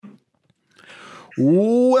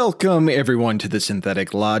Welcome, everyone, to the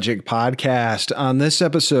Synthetic Logic Podcast. On this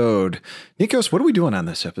episode, Nikos, what are we doing on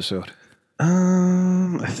this episode?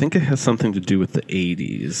 I think it has something to do with the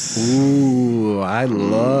 80s. Ooh, I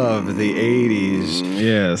love the 80s.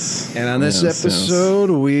 Yes. And on this episode,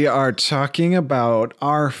 we are talking about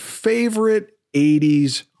our favorite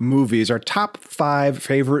 80s movies, our top 5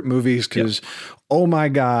 favorite movies, because oh my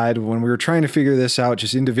God, when we were trying to figure this out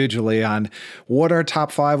just individually on what our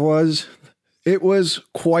top 5 was, it was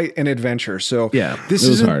quite an adventure. So this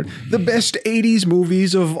is the best 80s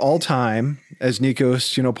movies of all time, as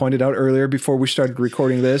Nikos, pointed out earlier before we started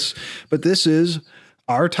recording this. But this is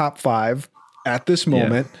our top 5 at this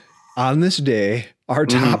moment, on this day, our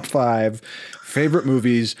top 5 favorite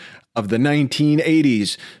movies of the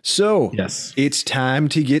 1980s. So it's time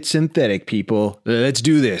to get synthetic, people. Let's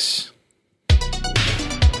do this.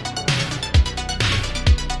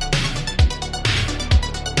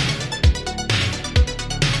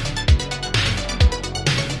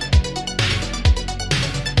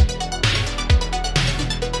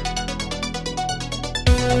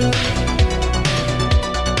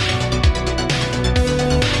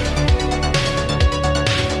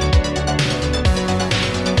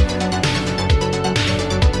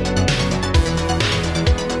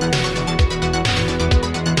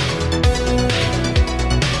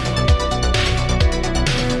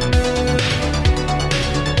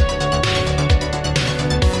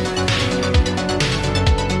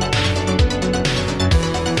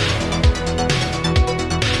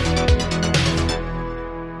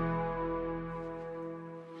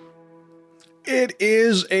 It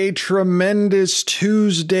is a tremendous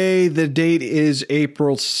Tuesday. The date is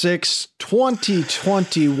April 6th,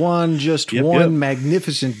 2021. Just one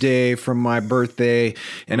magnificent day from my birthday.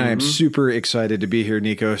 And I am super excited to be here,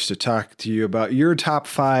 Nikos, to talk to you about your top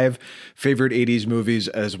 5 favorite 80s movies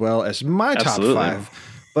as well as my top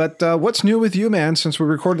 5. But what's new with you, man, since we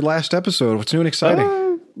recorded last episode? What's new and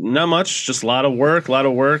exciting? Not much. Just a lot of work,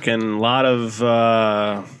 and a lot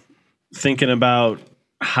of thinking about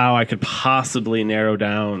how I could possibly narrow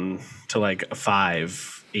down to like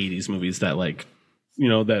 5 80s movies that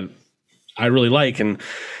that I really like. And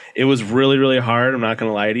it was really, really hard. I'm not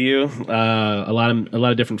going to lie to you. A lot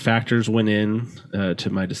of different factors went in to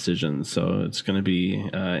my decision. So it's going to be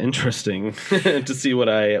interesting to see what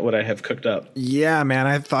I have cooked up. Yeah, man.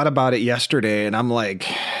 I thought about it yesterday and I'm like,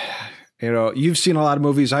 you've seen a lot of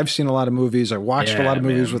movies. I've seen a lot of movies. I watched a lot of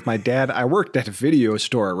movies with my dad. I worked at a video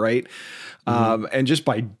store, right? And just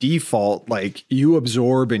by default, like you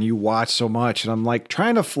absorb and you watch so much, and I'm like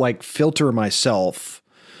trying to filter myself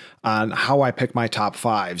on how I pick my top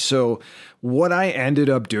 5. So what I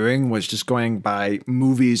ended up doing was just going by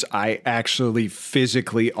movies I actually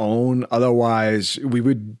physically own. Otherwise, we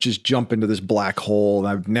would just jump into this black hole and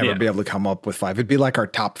I'd never be able to come up with 5. It'd be like our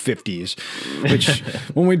top 50s, which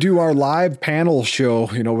when we do our live panel show,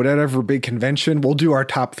 whatever big convention, we'll do our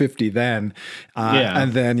top 50 then.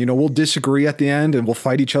 And then, we'll disagree at the end and we'll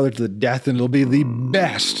fight each other to the death, and it'll be the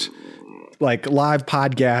best live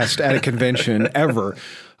podcast at a convention ever.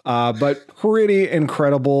 But pretty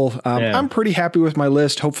incredible. I'm pretty happy with my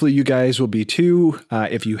list. Hopefully you guys will be too.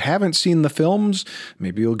 If you haven't seen the films,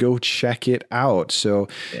 maybe you'll go check it out. So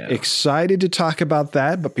excited to talk about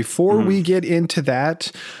that. But before we get into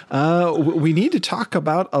that, we need to talk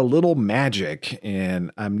about a little magic. And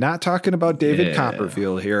I'm not talking about David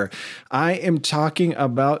Copperfield here. I am talking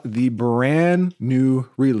about the brand new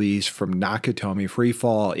release from Nakatomi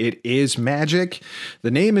Freefall. It is magic. The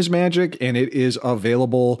name is magic, and it is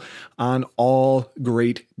available on all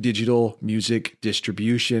great digital music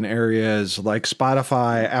distribution areas like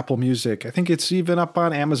Spotify, Apple Music. I think it's even up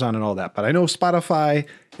on Amazon and all that, but I know Spotify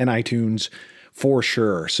and iTunes for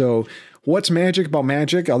sure. So what's magic about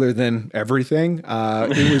magic other than everything?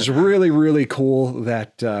 It was really, really cool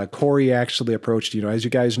that Corey actually approached, as you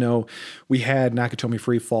guys know, we had Nakatomi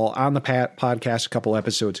Freefall on the podcast a couple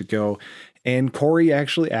episodes ago. And Corey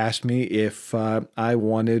actually asked me if I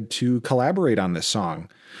wanted to collaborate on this song.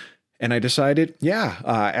 And I decided,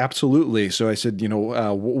 absolutely. So I said,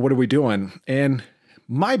 what are we doing? And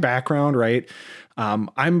my background, right?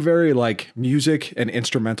 I'm very music and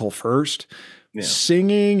instrumental first. Yeah.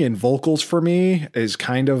 Singing and vocals for me is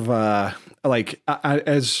kind of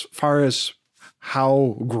as far as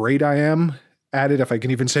how great I am at it, if I can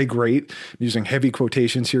even say great, I'm using heavy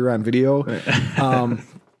quotations here on video.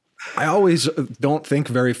 I always don't think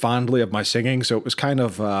very fondly of my singing, so it was kind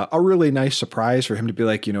of a really nice surprise for him to be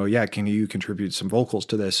like, can you contribute some vocals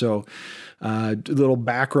to this? So a little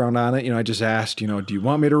background on it, I just asked, do you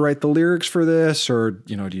want me to write the lyrics for this? Or,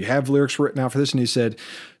 do you have lyrics written out for this? And he said,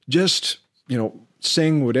 just,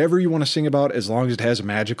 sing whatever you want to sing about as long as it has a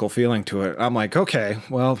magical feeling to it. I'm like, okay,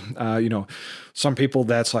 well, some people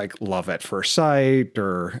that's like love at first sight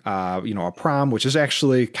or, a prom, which is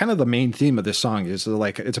actually kind of the main theme of this song is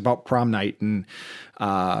like, it's about prom night and,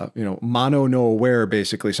 mono no aware,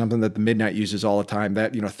 basically something that the Midnight uses all the time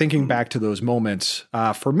that, thinking back to those moments,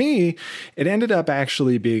 for me, it ended up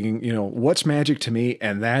actually being, what's magic to me.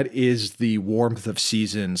 And that is the warmth of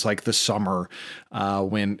seasons, like the summer,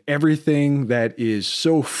 when everything that is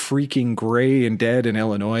so freaking gray and dead in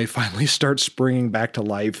Illinois finally starts springing back to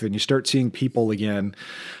life and you start seeing people again,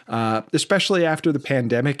 especially after the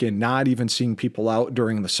pandemic and not even seeing people out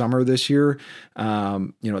during the summer this year.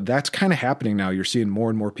 That's kind of happening now. You're seeing more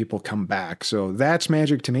and more people come back. So that's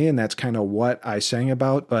magic to me. And that's kind of what I sang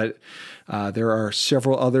about. But there are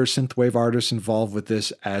several other synthwave artists involved with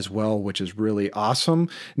this as well, which is really awesome.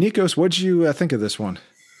 Nikos, what'd you think of this one?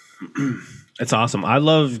 It's awesome. I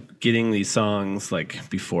love getting these songs like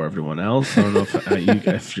before everyone else. I don't know if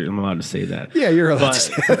I'm allowed to say that. Yeah, you're allowed to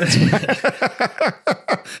say that.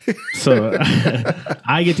 So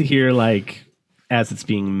I get to hear like as it's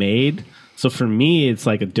being made. So for me, it's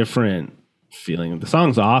like a different feeling. The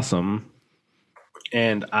song's awesome.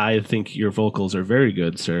 And I think your vocals are very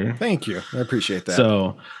good, sir. Thank you. I appreciate that.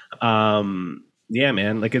 So, yeah,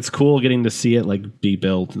 man, like it's cool getting to see it like be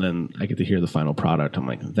built and then I get to hear the final product. I'm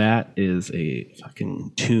like, that is a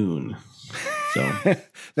fucking tune. So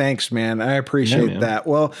thanks, man. I appreciate that.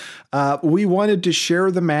 Well, we wanted to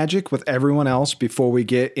share the magic with everyone else before we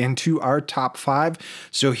get into our top 5.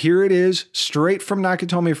 So here it is, straight from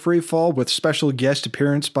Nakatomi Freefall with special guest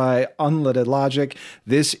appearance by Unlimited Logic.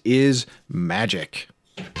 This is Magic.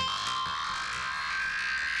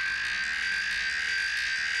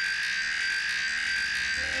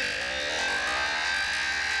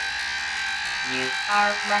 You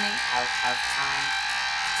are running out of time,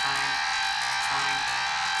 time, time,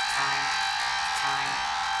 time, time,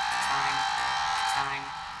 time, time,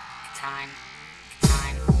 time, time.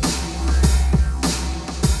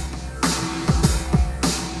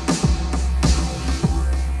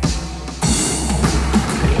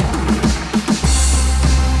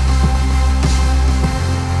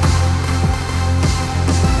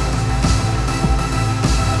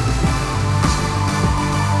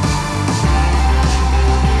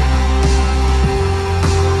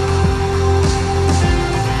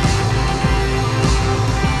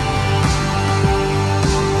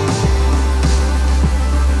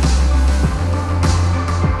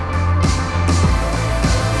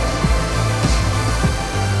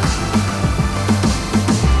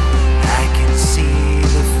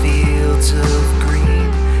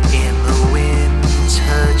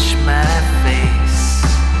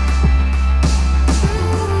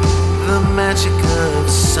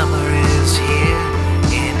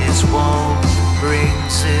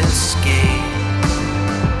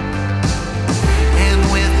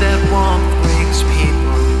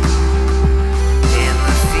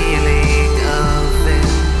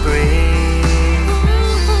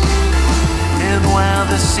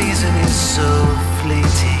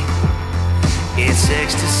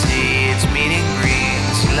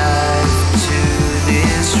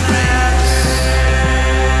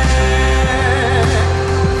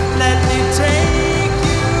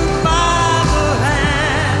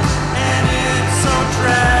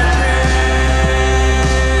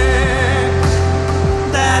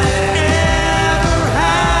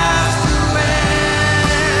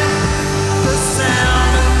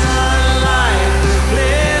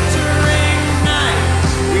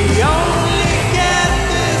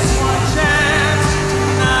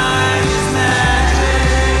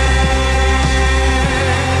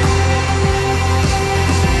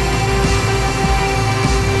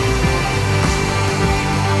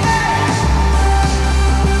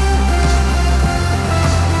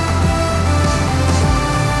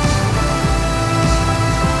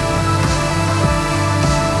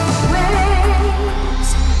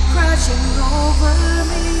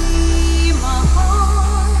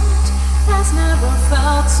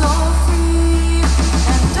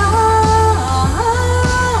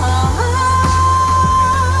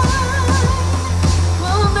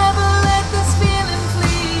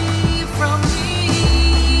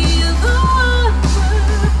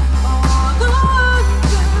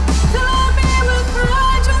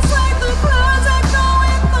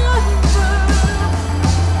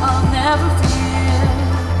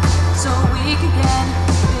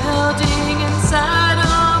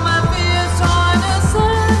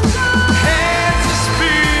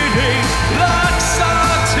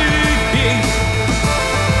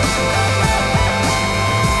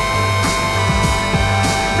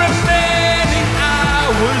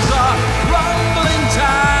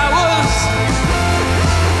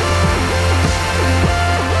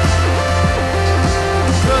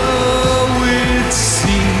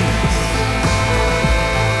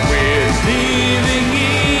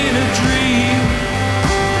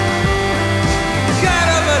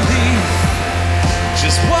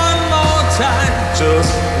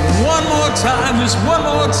 just one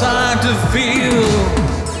more time to feel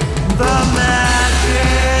the magic.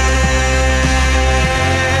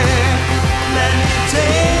 Let me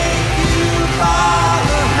take you by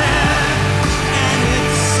the hand, and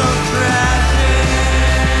it's so tragic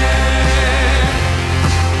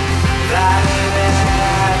that it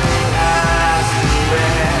ever has to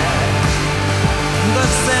end. The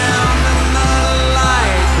sound and the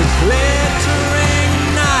light, the glittering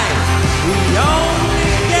night. We only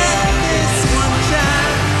get this one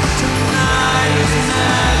chance. Tonight is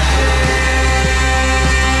magic.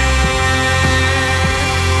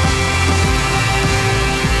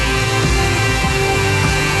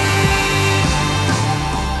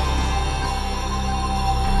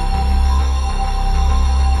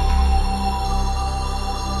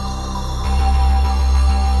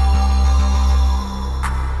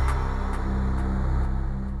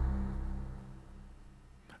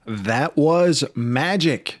 That was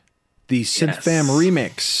Magic, the Synthfam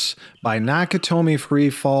remix by Nakatomi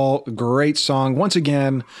Freefall. Great song. Once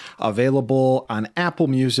again, available on Apple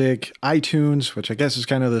Music, iTunes, which I guess is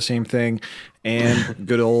kind of the same thing, and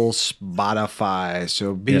good old Spotify.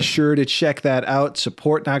 So be sure to check that out.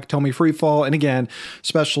 Support Nakatomi Freefall. And again,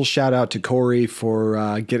 special shout out to Corey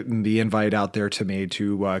for getting the invite out there to me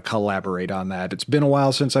to collaborate on that. It's been a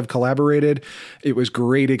while since I've collaborated. It was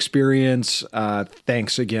great experience.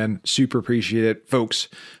 Thanks again. Super appreciate it. Folks,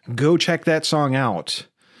 go check that song out.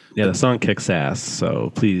 Yeah, the song kicks ass,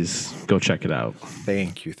 so please go check it out.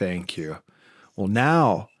 Thank you. Thank you. Well,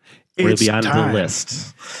 now We'll it's be on time. the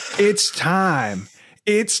list. It's time.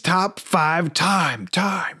 It's top 5 time.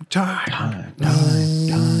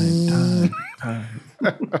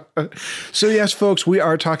 So yes, folks, we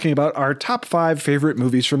are talking about our top 5 favorite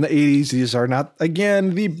movies from the 80s. These are not,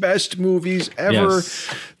 again, the best movies ever.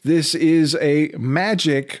 Yes. This is a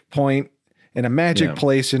magic point in a magic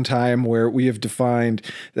place in time where we have defined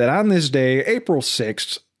that on this day, April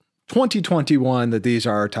 6th, 2021, that these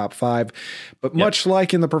are our top 5. But much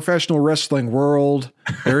like in the professional wrestling world,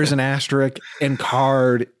 there is an asterisk, and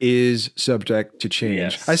card is subject to change.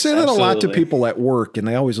 Yes, I say that a lot to absolutely. people at work, and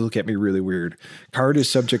they always look at me really weird. Card is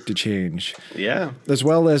subject to change. Yeah. As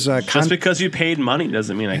well as Just because you paid money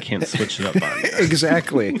doesn't mean I can't switch it up on you.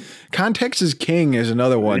 exactly. Context is king is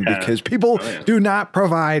another one because people do not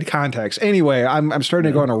provide context. Anyway, I'm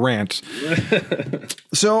starting to go on a rant.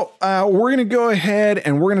 So we're going to go ahead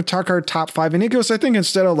and we're going to talk our top 5. And Nikos, I think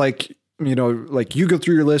instead of like you go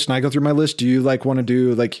through your list and I go through my list, do you like want to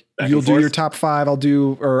do like you'll do your top 5, I'll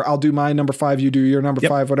do my number 5, you do your number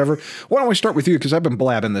 5, whatever. Why don't we start with you, because I've been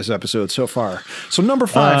blabbing this episode so far. So number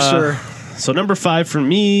 5, sir. So number 5 for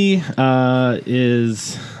me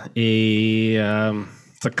is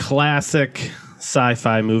it's a classic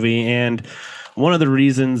sci-fi movie, and one of the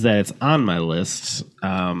reasons that it's on my list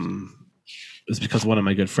is because one of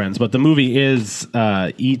my good friends. But the movie is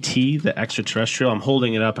E.T. the Extraterrestrial. I'm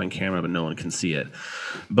holding it up on camera, but no one can see it.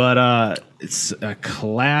 But it's a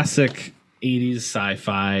classic 80s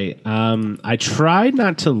sci-fi. I tried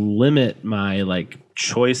not to limit my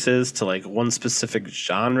choices to one specific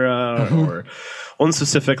genre or one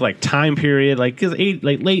specific time period. Because late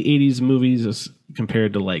 80s movies as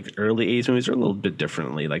compared to early 80s movies are a little bit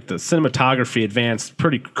differently. The cinematography advanced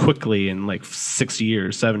pretty quickly in 6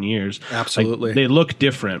 years, 7 years. Absolutely. They look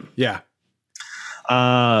different. Yeah.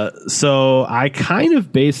 So I kind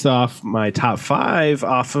of based off my top 5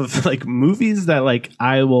 off of movies that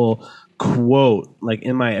I will quote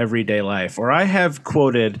in my everyday life, or I have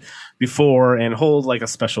quoted before and hold a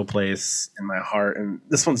special place in my heart. And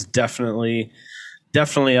this one's definitely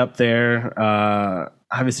up there.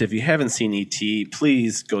 Obviously, if you haven't seen E.T.,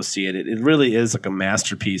 please go see it. It really is a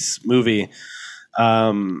masterpiece movie.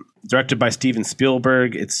 Directed by Steven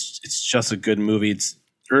Spielberg. It's just a good movie. It's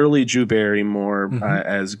early Drew Barrymore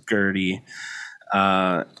as Gertie,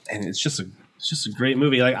 and it's just a great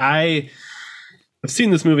movie. I've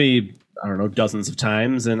seen this movie, I don't know, dozens of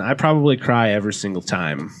times, and I probably cry every single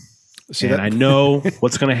time. I know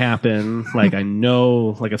what's going to happen. I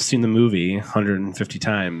know, I've seen the movie 150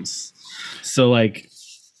 times. So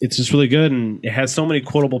it's just really good, and it has so many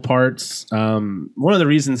quotable parts. One of the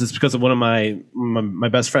reasons is because of one of my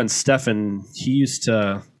best friends, Stefan. He used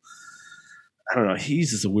to, I don't know, he's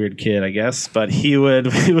just a weird kid, I guess, but we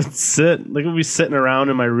would sit, we'd be sitting around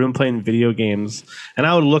in my room playing video games, and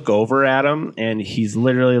I would look over at him, and he's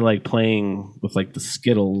literally playing with the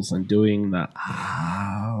Skittles and doing the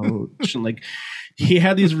ouch, and he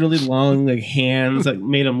had these really long hands that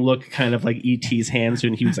made him look kind of like E.T.'s hands,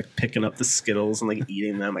 and he was picking up the Skittles and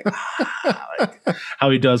eating them, how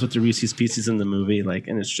he does with the Reese's Pieces in the movie,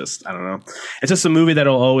 and it's just, I don't know, it's just a movie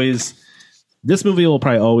that'll always This movie will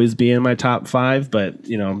probably always be in my top 5, but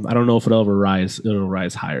you know, I don't know if it'll ever rise. It'll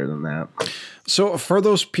rise higher than that. So for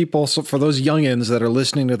those people, for those youngins that are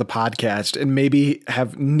listening to the podcast and maybe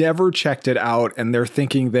have never checked it out and they're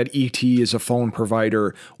thinking that ET is a phone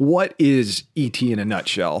provider, what is ET in a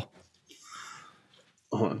nutshell?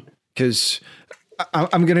 Because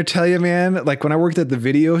I'm going to tell you, man, like when I worked at the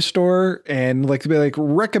video store and like to be like,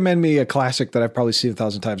 recommend me a classic that I've probably seen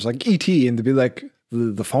 1,000 times, like ET, and to be like,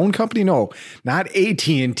 the phone company? No, not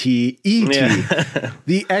AT&T, ET, yeah.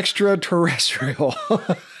 The extraterrestrial.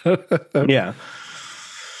 Yeah.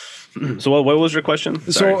 So what was your question?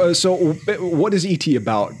 Sorry. So what is ET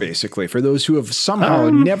about, basically, for those who have somehow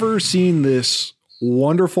never seen this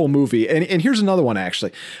wonderful movie? And here's another one,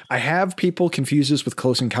 actually. I have people confuse this with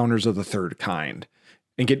Close Encounters of the Third Kind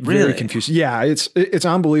and get very confused. Yeah, it's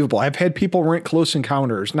unbelievable. I've had people rent Close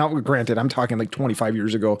Encounters. Now, granted, I'm talking like 25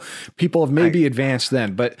 years ago. People have maybe advanced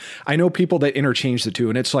then, but I know people that interchange the two,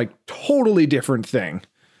 and it's like totally different thing.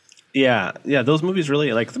 Yeah. Those movies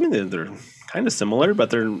really, like, I mean, they're kind of similar, but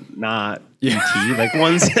they're not ET. Like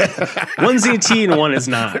one's ET and one is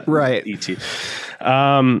not right. ET.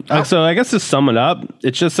 So I guess to sum it up,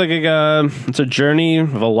 it's just like it's a journey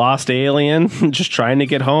of a lost alien just trying to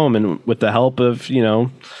get home, and with the help of, you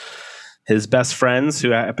know, his best friends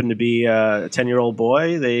who happen to be a 10-year-old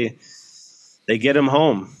boy, they get him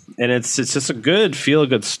home, and it's just a good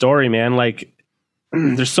feel-good story, man. Like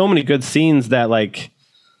there's so many good scenes that, like,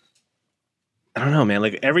 I don't know, man.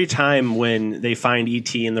 Like every time when they find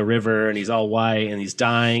ET in the river and he's all white and he's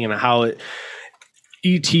dying, and how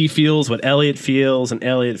ET feels what Elliot feels, and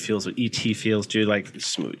Elliot feels what ET feels, dude. Like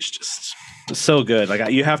this movie's just so good.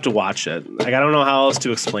 Like you have to watch it. Like I don't know how else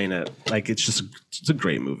to explain it. Like it's a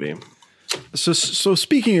great movie. So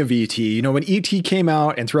speaking of ET, you know, when ET came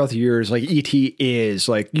out and throughout the years, like ET is,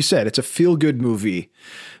 like you said, it's a feel good movie.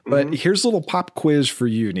 But here's a little pop quiz for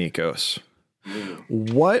you, Nikos.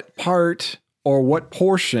 What part or what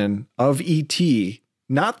portion of ET,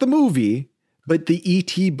 not the movie, but the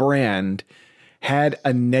ET brand, had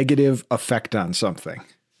a negative effect on something?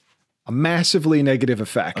 A massively negative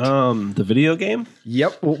effect. The video game?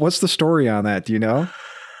 Yep. Well, what's the story on that? Do you know?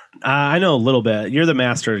 I know a little bit. You're the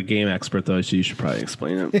master game expert, though, so you should probably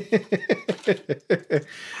explain it.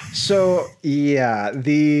 So, yeah,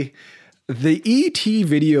 the ET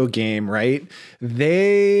video game, right?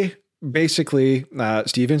 They basically,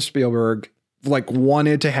 Steven Spielberg, like,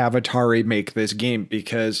 wanted to have Atari make this game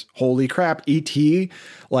because holy crap, ET,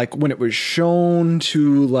 like when it was shown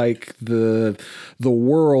to like the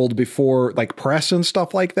world before, like press and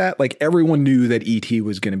stuff like that, like everyone knew that ET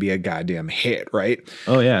was going to be a goddamn hit, right?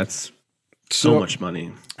 Oh yeah, it's so much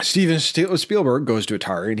money. Steven Spielberg goes to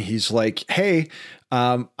Atari and he's like, hey,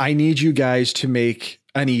 I need you guys to make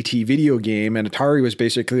an ET video game. And Atari was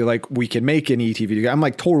basically like, we can make an ET video game. I'm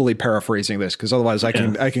like totally paraphrasing this because otherwise I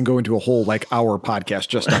can go into a whole like hour podcast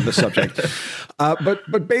just on this subject.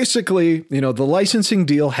 But basically, you know, the licensing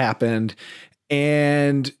deal happened,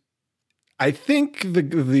 and I think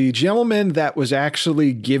the gentleman that was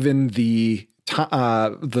actually given the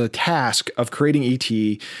task of creating ET,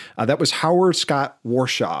 that was Howard Scott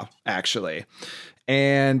Warshaw, actually.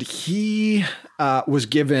 And he was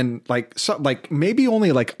given like maybe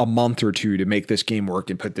only like a month or two to make this game work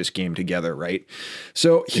and put this game together, right?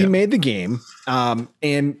 So he made the game, and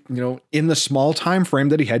you know, in the small time frame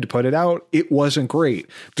that he had to put it out, it wasn't great.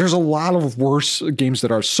 There's a lot of worse games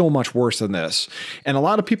that are so much worse than this, and a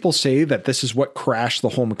lot of people say that this is what crashed the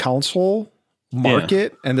home console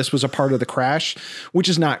market, and this was a part of the crash, which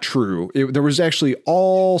is not true. There was actually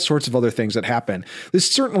all sorts of other things that happened. This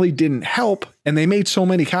certainly didn't help, and they made so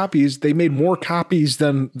many copies. They made more copies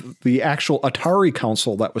than the actual Atari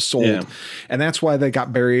console that was sold, and that's why they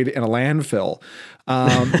got buried in a landfill.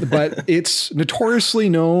 But it's notoriously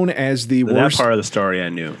known as the worst. That part of the story I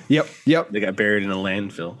knew. Yep. They got buried in a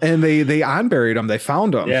landfill, and they unburied them. They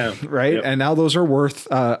found them. Yeah. Right. Yep. And now those are worth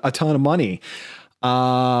a ton of money.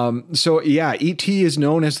 So yeah, ET is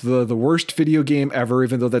known as the worst video game ever,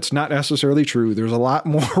 even though that's not necessarily true. There's a lot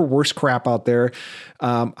more worse crap out there.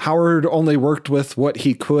 Howard only worked with what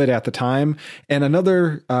he could at the time. And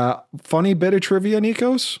another funny bit of trivia,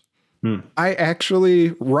 Nikos, I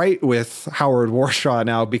actually write with Howard Warshaw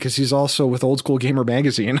now because he's also with Old School Gamer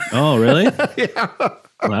magazine. Oh, really? Yeah.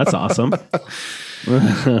 Well, that's awesome.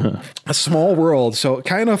 A small world. So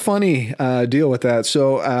kind of funny deal with that.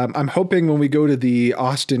 So I'm hoping when we go to the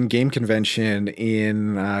Austin Game Convention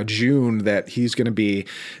in June that he's going to be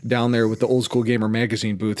down there with the Old School Gamer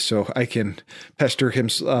magazine booth so I can pester him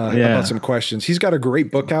about some questions. He's got a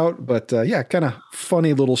great book out, but kind of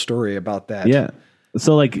funny little story about that. Yeah.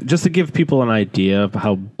 So like just to give people an idea of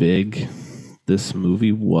how big this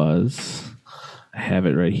movie was. I have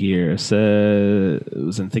it right here. It said it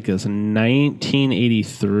was, I think it was in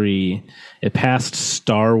 1983. It passed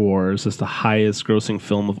Star Wars as the highest grossing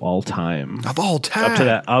film of all time. Of all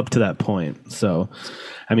time. Up to that point. So,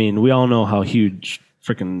 I mean, we all know how huge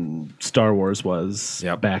freaking Star Wars was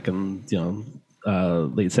back in, late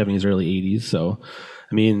 70s, early 80s. So,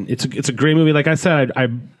 I mean, it's a great movie. Like I said,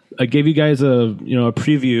 I gave you guys a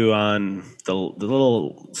preview on the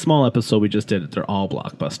little small episode we just did. They're all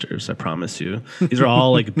blockbusters, I promise you. These are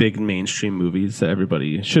all like big mainstream movies that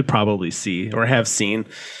everybody should probably see or have seen.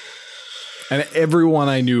 And everyone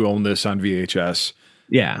I knew owned this on VHS.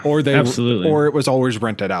 Yeah, or absolutely, or it was always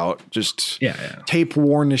rented out. Just tape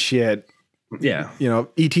worn to shit. Yeah,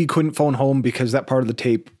 E.T. couldn't phone home because that part of the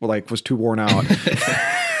tape was too worn out.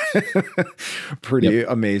 Pretty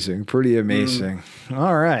amazing.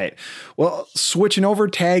 All right. Well, switching over,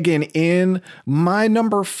 tagging in, my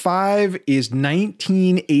number 5 is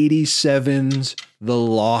 1987's The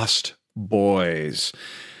Lost Boys.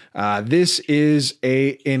 This is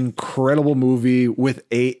a incredible movie with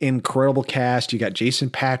a incredible cast. You got Jason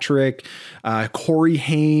Patric, Corey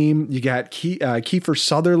Haim, you got Kiefer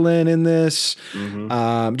Sutherland in this.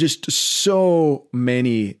 Just so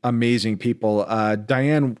many amazing people.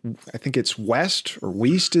 Diane, I think it's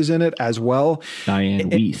Weist is in it as well.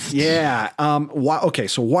 Diane Weist. Yeah.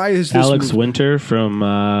 So why is this Alex Winter from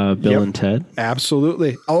Bill and Ted?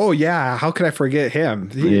 Absolutely. Oh yeah. How could I forget him?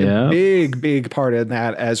 Big part in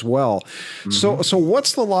that as well. So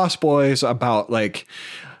what's The Lost Boys about?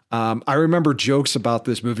 I remember jokes about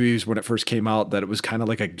this movie when it first came out that it was kind of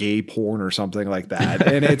like a gay porn or something like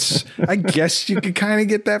that. And I guess you could kind of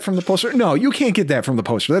get that from the poster. No, you can't get that from the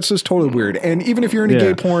poster. That's just totally weird. And even if you're into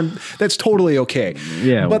gay porn, that's totally okay.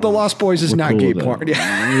 Yeah. But The Lost Boys is not gay porn.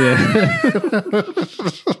 Yeah.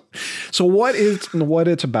 So what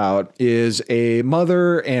it's about is a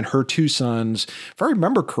mother and her 2 sons, if I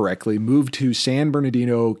remember correctly, moved to San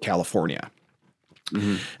Bernardino, California.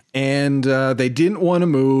 And they didn't want to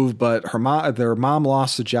move, but their mom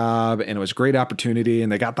lost the job, and it was a great opportunity,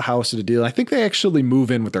 and they got the house at a deal. I think they actually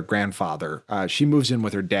move in with their grandfather. She moves in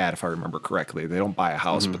with her dad, if I remember correctly. They don't buy a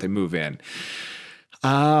house, but they move in.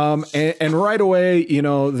 And right away,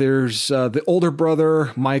 there's the older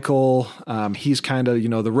brother, Michael. He's kind of,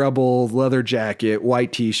 the rebel, leather jacket,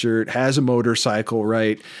 white t-shirt, has a motorcycle,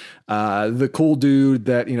 right? The cool dude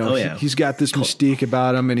that, he's got this mystique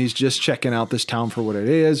about him, and he's just checking out this town for what it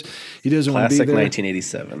is. He doesn't want to be there.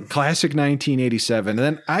 Classic 1987. And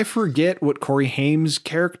then I forget what Corey Haim's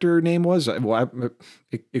character name was. Well,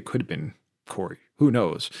 it could have been Corey. Who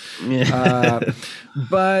knows?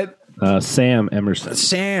 But Sam Emerson.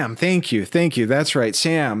 Sam, thank you. That's right,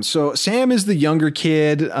 Sam. So Sam is the younger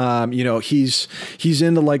kid. He's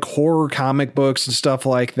into horror comic books and stuff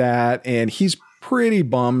like that, and he's pretty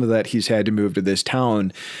bummed that he's had to move to this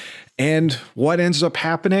town. And what ends up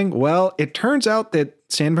happening? Well, it turns out that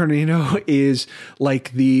San Bernardino is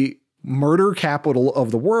like the murder capital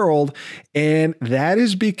of the world, and that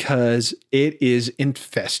is because it is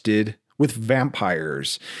infested with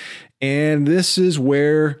vampires. And this is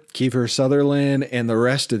where Kiefer Sutherland and the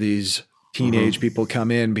rest of these teenage people come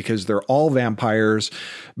in, because they're all vampires.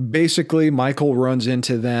 Basically, Michael runs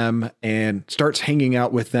into them and starts hanging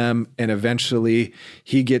out with them, and eventually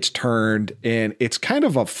he gets turned, and it's kind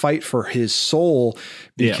of a fight for his soul,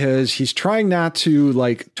 because he's trying not to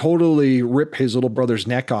totally rip his little brother's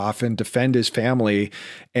neck off and defend his family,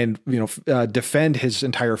 and defend his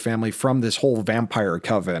entire family from this whole vampire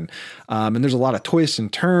coven. And there's a lot of twists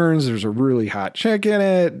and turns. There's a really hot chick in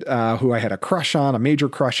it who I had a major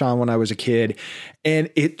crush on when I was a kid,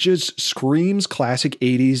 and it just screams classic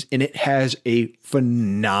 80s, and it has a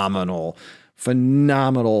phenomenal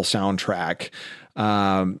soundtrack.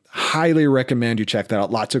 Highly recommend you check that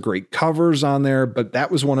out. Lots of great covers on there, but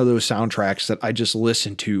that was one of those soundtracks that I just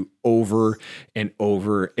listened to over and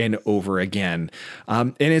over and over again.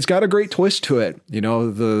 And it's got a great twist to it.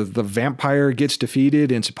 The vampire gets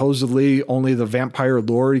defeated, and supposedly only the vampire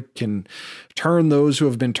lord can turn those who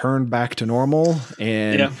have been turned back to normal.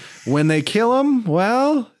 And when they kill him,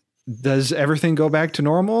 well, does everything go back to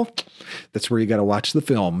normal? That's where you got to watch the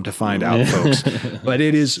film to find out, folks. But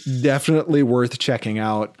it is definitely worth checking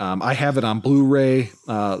out. I have it on Blu-ray.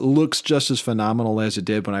 Looks just as phenomenal as it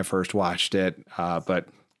did when I first watched it. But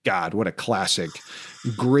God, what a classic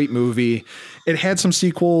Great movie. It had some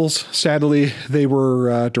sequels. Sadly, they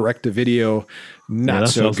were direct to video. Not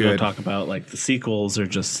that's what I so was gonna good. talk about. Like the sequels are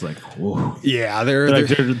just like, whoa. Yeah, They're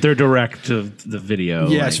direct to the video.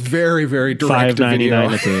 yes, like very, very direct to video.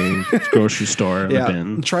 $5.99 at the grocery store. Yeah,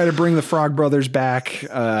 bin. try to bring the Frog Brothers back.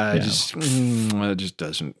 It just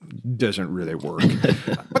doesn't really work.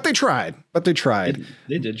 But they tried.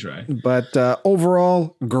 They did try. But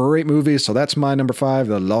overall, great movie. So that's my number 5,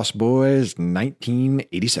 The Lost Boys,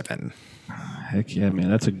 1987. Heck yeah,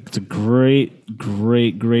 man! It's a great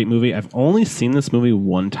movie. I've only seen this movie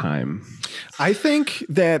one time. I think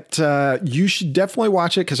that you should definitely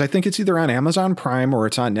watch it because I think it's either on Amazon Prime or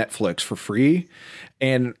it's on Netflix for free.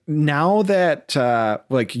 And now that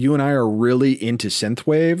like you and I are really into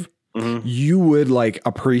synthwave, you would like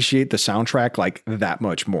appreciate the soundtrack like that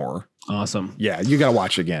much more. Awesome. Yeah, you got to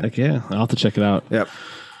watch it again. Heck yeah, I'll have to check it out. Yep.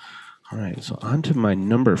 All right, so on to my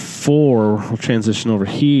number 4. We'll transition over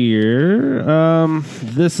here.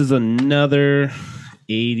 This is another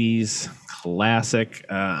 80s classic.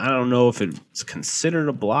 I don't know if it's considered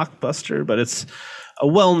a blockbuster, but it's a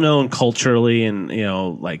well-known culturally, and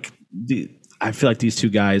like I feel like these two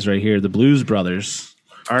guys right here, the Blues Brothers,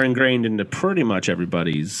 are ingrained into pretty much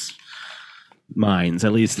everybody's minds,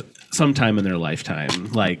 at least sometime in their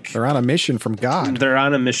lifetime. Like they're on a mission from God. They're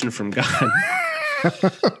on a mission from God.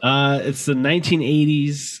 It's the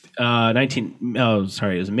 1980s.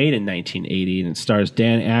 It was made in 1980, and it stars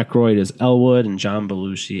Dan Aykroyd as Elwood and John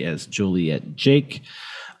Belushi as Juliet Jake.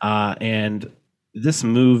 And this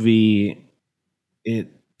movie, it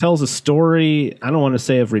tells a story. I don't want to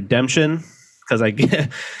say of redemption because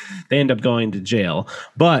they end up going to jail,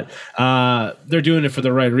 but they're doing it for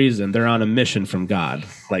the right reason. They're on a mission from God,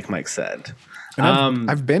 like Mike said.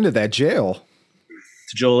 I've been to that jail.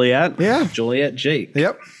 Joliet. Yeah. Joliet Jake.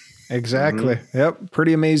 Yep. Exactly. Yep.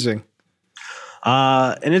 Pretty amazing.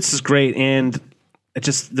 And it's just great. And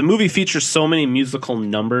the movie features so many musical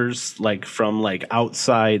numbers, like from like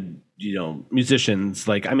outside, musicians.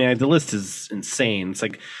 Like, I mean, the list is insane. It's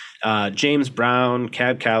like James Brown,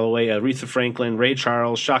 Cab Calloway, Aretha Franklin, Ray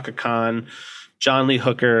Charles, Shaka Khan, John Lee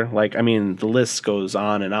Hooker. Like, I mean, the list goes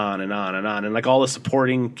on and on and on and on. And like all the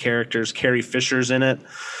supporting characters, Carrie Fisher's in it.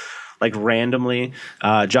 Like randomly,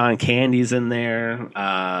 John Candy's in there.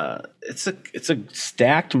 It's a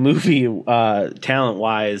stacked movie, talent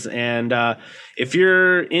wise. And if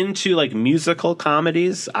you're into like musical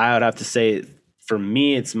comedies, I would have to say for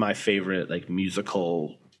me, it's my favorite like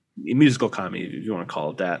musical comedy, if you want to call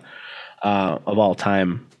it that, of all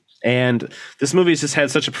time. And this movie has just had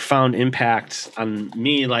such a profound impact on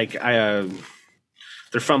me. Like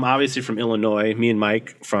they're obviously from Illinois. Me and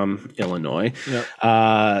Mike from Illinois.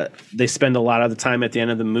 Yep. They spend a lot of the time at the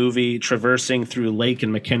end of the movie traversing through Lake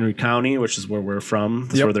and McHenry County, which is where we're from.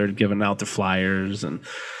 That's where they're giving out the flyers. And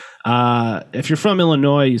if you're from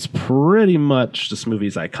Illinois, it's pretty much this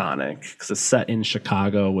movie's iconic because it's set in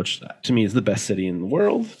Chicago, which to me is the best city in the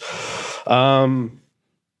world.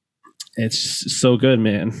 It's so good,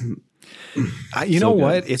 man. You know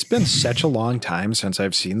what? It's been such a long time since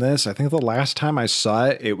I've seen this. I think the last time I saw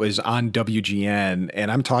it, it was on WGN,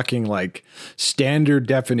 and I'm talking like standard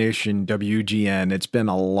definition WGN. It's been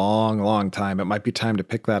a long, long time. It might be time to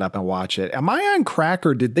pick that up and watch it. Am I on crack,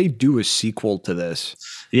 or did they do a sequel to this?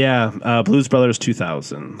 Yeah, Blues Brothers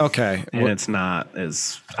 2000. Okay. And it's not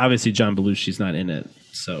as obviously John Belushi's not in it,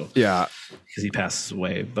 so yeah, because he passes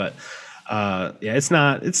away. But it's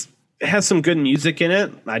not. It has some good music in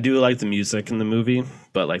it. I do like the music in the movie,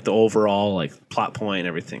 but like the overall like plot point,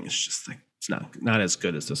 everything is just like it's not as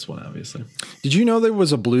good as this one, obviously. Did you know there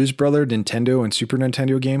was a Blues Brother Nintendo and Super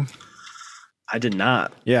Nintendo game? I did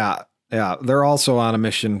not. Yeah. They're also on a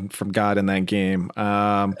mission from God in that game.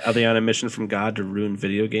 Are they on a mission from God to ruin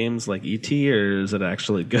video games like E.T., or is it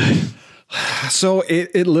actually good? So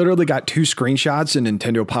it literally got 2 screenshots in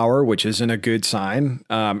Nintendo Power, which isn't a good sign.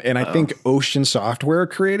 And I think Ocean Software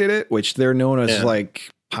created it, which they're known as like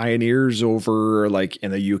pioneers over like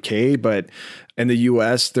in the UK, but in the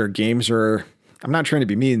US, their games are, I'm not trying to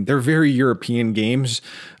be mean, they're very European games,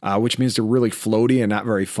 which means they're really floaty and not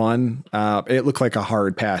very fun. It looked like a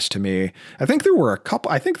hard pass to me. I think there were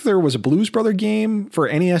I think there was a Blues Brother game for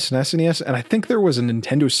NES and SNES, and I think there was a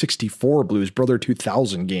Nintendo 64 Blues Brother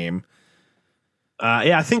 2000 game.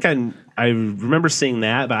 I think I remember seeing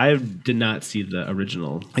that, but I did not see the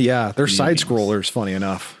original. Yeah, they're side scrollers, funny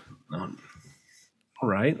enough.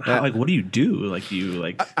 Right? How, like, what do you do? Like,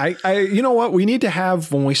 you know what? We need to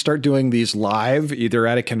have, when we start doing these live, either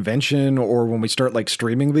at a convention or when we start like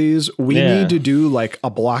streaming these, we need to do like a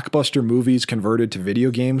blockbuster movies converted to video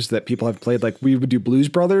games that people have played. Like we would do Blues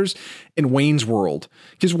Brothers and Wayne's World,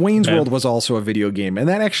 because Wayne's World was also a video game, and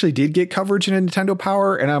that actually did get coverage in Nintendo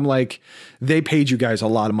Power. And I'm like, they paid you guys a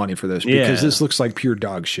lot of money for this because this looks like pure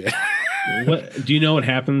dog shit. What do you know what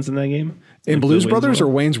happens in that game? In Like Blues Brothers or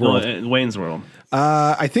Wayne's World? No, Wayne's World.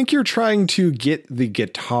 I think you're trying to get the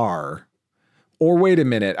guitar. Or wait a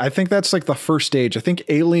minute. I think that's like the first stage. I think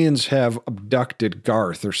aliens have abducted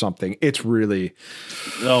Garth or something. It's really.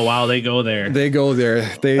 Oh wow, they go there. They go there.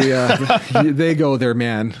 They go there,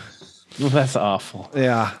 man. That's awful.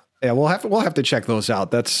 Yeah. Yeah, we'll have to check those out.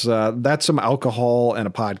 That's some alcohol and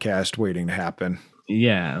a podcast waiting to happen.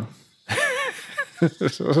 Yeah.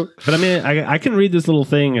 But I mean, I can read this little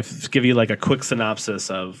thing give you like a quick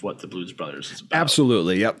synopsis of what the Blues Brothers is about.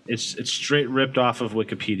 Absolutely, yep. It's straight ripped off of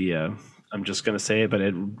Wikipedia. I'm just gonna say it, but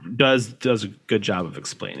it does a good job of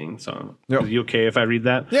explaining. So, Are you okay if I read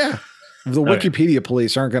that? Yeah. The Wikipedia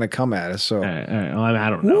police aren't going to come at us. So all right. Well, I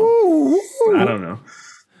don't know. I don't know.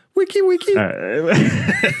 Wiki. All right.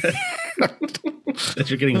 That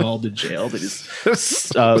you're getting hauled to jail. They just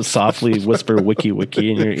softly whisper "wiki"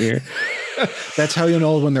 in your ear. That's how you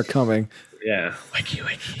know when they're coming. Yeah, wiki.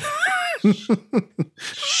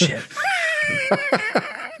 Shit.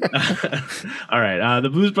 All right. The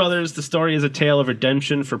Blues Brothers. The story is a tale of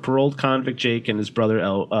redemption for paroled convict Jake and his blood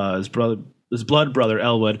brother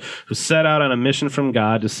Elwood, who set out on a mission from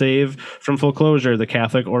God to save from foreclosure the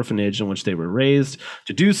Catholic orphanage in which they were raised.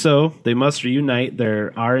 To do so, they must reunite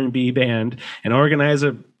their R&B band and organize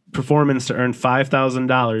a performance to earn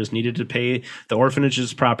 $5,000 needed to pay the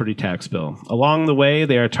orphanage's property tax bill. Along the way,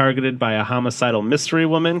 they are targeted by a homicidal mystery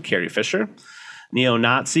woman, Carrie Fisher,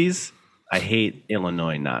 neo-Nazis. I hate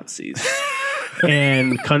Illinois Nazis.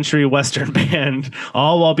 And country western band,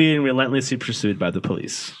 all while being relentlessly pursued by the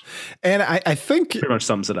police. And I think pretty much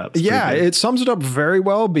sums it up. Yeah, it sums it up very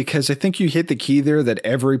well, because I think you hit the key there that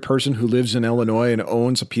every person who lives in Illinois and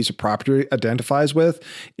owns a piece of property identifies with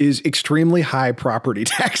is extremely high property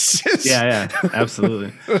taxes. Yeah,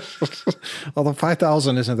 absolutely. Although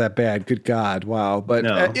 5,000 isn't that bad. Good God. Wow.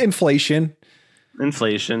 But inflation,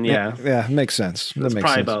 yeah. Makes sense. It's probably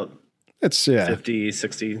sense. about it's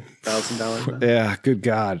 $50,000-$60,000. Yeah, good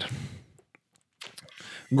God.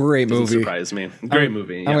 Great movie. Doesn't surprise me. Great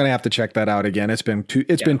movie. I'm going to have to check that out again. It's been too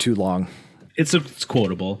long. It's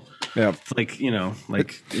quotable. Yeah. It's like,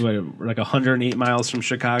 like 108 miles from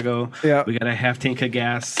Chicago. Yeah. We got a half tank of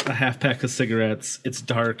gas, a half pack of cigarettes. It's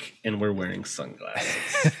dark and we're wearing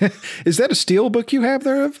sunglasses. Is that a steel book you have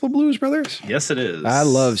there of the Blues Brothers? Yes, it is. I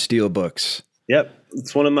love steel books. Yep.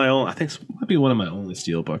 It's one of my own. I think it might be one of my only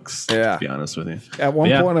steel books. Yeah. To be honest with you. At one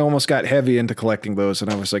point, I almost got heavy into collecting those, and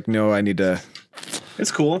I was like, no, I need to. It's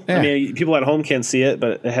cool. Yeah. I mean, people at home can't see it,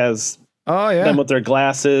 but it has them with their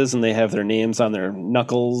glasses, and they have their names on their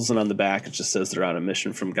knuckles, and on the back it just says they're on a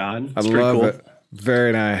mission from God. It's I love it.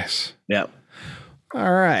 Very nice. Yeah.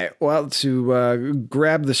 All right. Well, to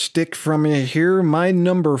grab the stick from you here, my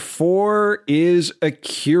number 4 is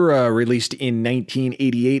Akira, released in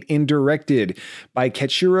 1988 and directed by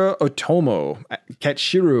Katsuhiro Otomo.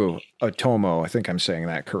 I think I'm saying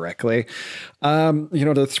that correctly.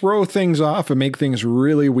 To throw things off and make things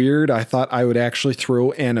really weird, I thought I would actually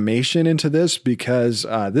throw animation into this, because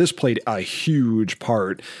this played a huge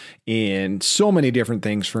part in so many different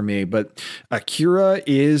things for me. But Akira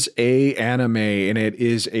is a anime, and it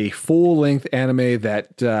is a full-length anime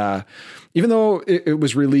that even though it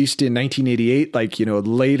was released in 1988,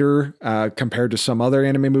 later compared to some other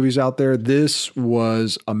anime movies out there, this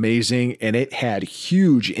was amazing, and it had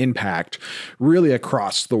huge impact really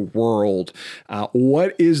across the world.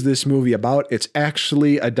 What is this movie about? It's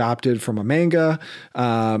actually adopted from a manga,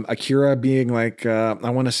 Akira being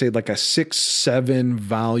I want to say a 6-7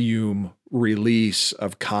 volume release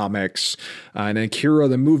of comics. And Akira,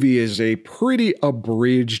 the movie, is a pretty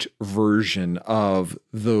abridged version of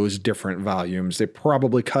those different volumes. They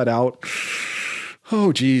probably cut out,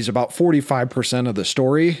 about 45% of the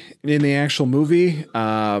story in the actual movie.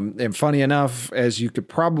 And funny enough, as you could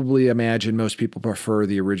probably imagine, most people prefer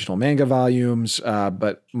the original manga volumes.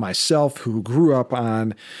 But myself, who grew up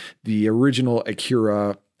on the original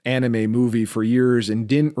Akira anime movie for years and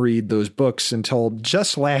didn't read those books until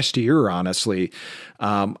just last year, honestly,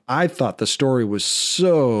 I thought the story was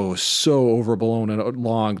so overblown and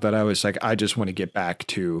long that I was like, I just want to get back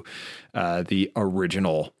to the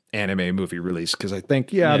original anime movie release because I think,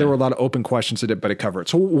 there were a lot of open questions in it, but it covered.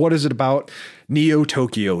 So what is it about? Neo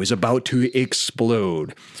Tokyo is about to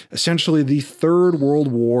explode. Essentially, the Third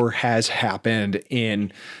World War has happened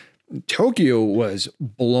and Tokyo was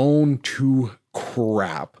blown to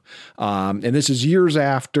crap. And this is years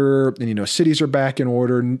after, and, cities are back in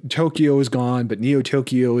order. Tokyo is gone, but Neo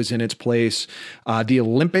Tokyo is in its place. The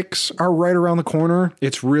Olympics are right around the corner.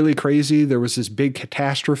 It's really crazy. There was this big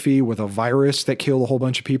catastrophe with a virus that killed a whole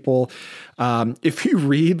bunch of people. If you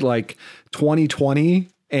read like 2020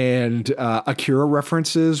 and Akira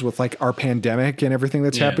references with like our pandemic and everything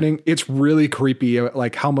that's happening, it's really creepy,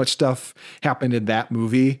 like how much stuff happened in that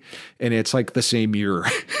movie. And it's like the same year.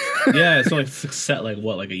 Yeah, it's like set like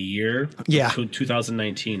a year? Yeah.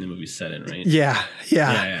 2019 the movie's set in, right? Yeah.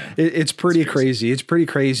 It's pretty crazy. It's pretty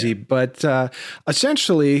crazy. Yeah. But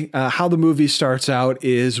essentially, how the movie starts out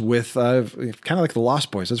is with kind of like the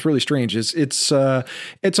Lost Boys. It's really strange. It's a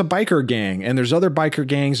biker gang, and there's other biker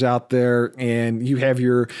gangs out there, and you have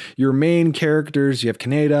your main characters. You have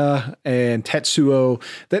Kaneda and Tetsuo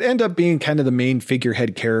that end up being kind of the main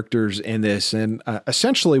figurehead characters in this. And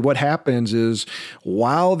essentially, what happens is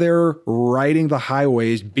while they're riding the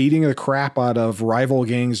highways, beating the crap out of rival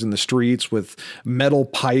gangs in the streets with metal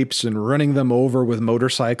pipes and running them over with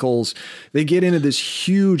motorcycles, they get into this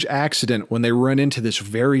huge accident when they run into this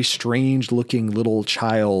very strange looking little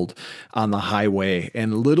child on the highway.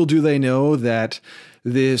 And little do they know that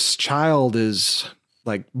this child is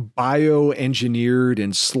like bioengineered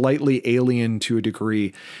and slightly alien to a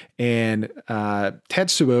degree. And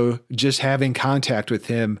Tetsuo, just having contact with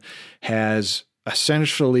him, has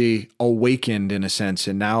essentially awakened in a sense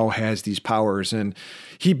and now has these powers. And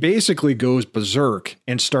he basically goes berserk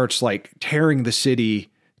and starts like tearing the city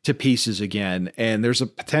to pieces again. And there's a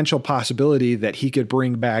potential possibility that he could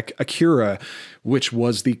bring back Akira, which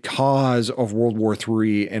was the cause of World War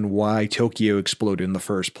III and why Tokyo exploded in the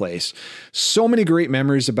first place. So many great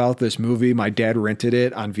memories about this movie. My dad rented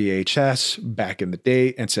it on VHS back in the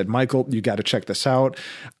day and said, Michael, you got to check this out.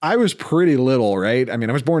 I was pretty little, right? I mean,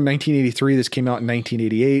 I was born in 1983. This came out in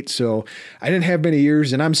 1988. So I didn't have many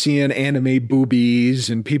years, and I'm seeing anime boobies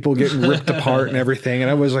and people getting ripped apart and everything. And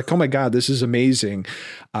I was like, oh my God, this is amazing.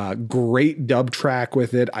 Great dub track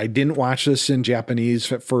with it. I didn't watch this in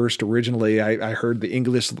Japanese at first. Originally, I heard the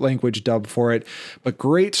English language dub for it, but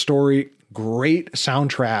great story, great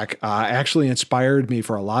soundtrack. Actually inspired me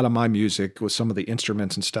for a lot of my music with some of the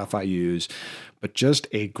instruments and stuff I use, but just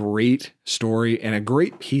a great story and a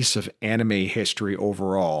great piece of anime history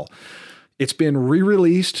overall. It's been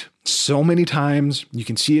re-released so many times. You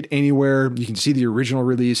can see it anywhere. You can see the original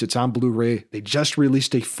release. It's on Blu-ray. They just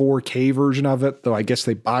released a 4K version of it, though I guess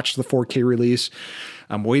they botched the 4K release.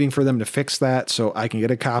 I'm waiting for them to fix that so I can get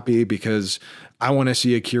a copy because I want to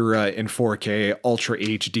see Akira in 4K Ultra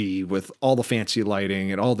HD with all the fancy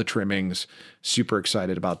lighting and all the trimmings. Super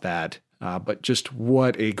excited about that. But just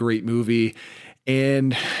what a great movie.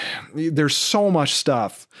 And there's so much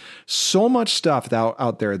stuff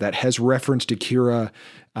out there that has referenced Akira,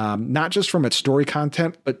 not just from its story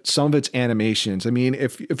content, but some of its animations. I mean,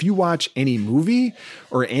 if you watch any movie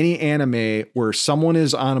or any anime where someone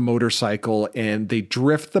is on a motorcycle and they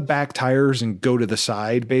drift the back tires and go to the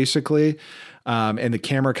side, basically, and the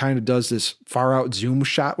camera kind of does this far out zoom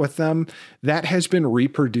shot with them, that has been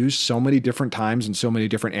reproduced so many different times in so many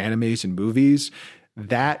different animes and movies.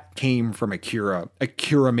 That came from Akira.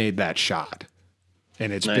 Akira made that shot,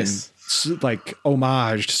 and it's been like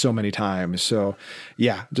homaged so many times. So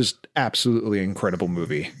yeah, just absolutely incredible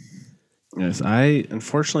movie. Yes, I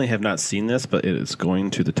unfortunately have not seen this, but it is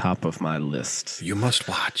going to the top of my list. You must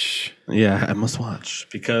watch. Yeah, I must watch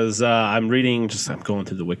because I'm going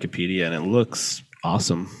through the Wikipedia and it looks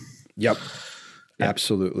awesome. Yep.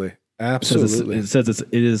 Absolutely. Absolutely. It says it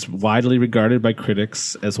is widely regarded by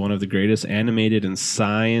critics as one of the greatest animated and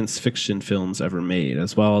science fiction films ever made,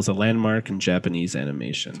 as well as a landmark in Japanese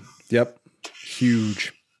animation. Yep.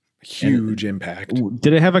 Huge impact.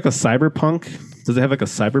 Did it have like a cyberpunk? Does it have like a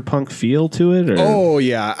cyberpunk feel to it? Or? Oh,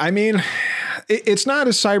 yeah. I mean, it's not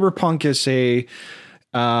as cyberpunk as a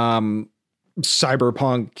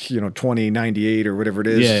cyberpunk, 2098 or whatever it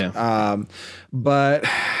is. Yeah. But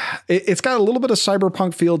it's got a little bit of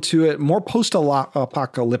cyberpunk feel to it, more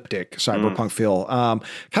post-apocalyptic cyberpunk feel,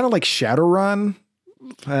 kind of like Shadowrun.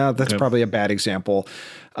 That's probably a bad example.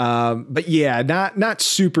 But yeah, not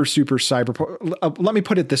super cyberpunk. Let me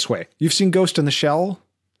put it this way. You've seen Ghost in the Shell?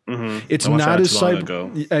 Mm-hmm. It's not as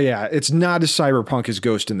it's not as cyberpunk as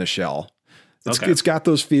Ghost in the Shell. It's got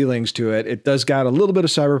those feelings to it. It does got a little bit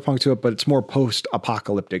of cyberpunk to it, but it's more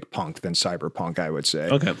post-apocalyptic punk than cyberpunk, I would say.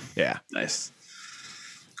 Okay. Yeah. Nice.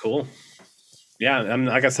 Cool. Yeah,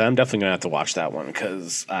 like I said, I'm definitely gonna have to watch that one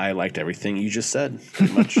because I liked everything you just said,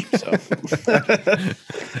 pretty much. So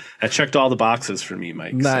I checked all the boxes for me,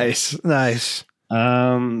 Mike. Nice. So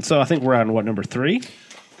I think we're on what, number 3?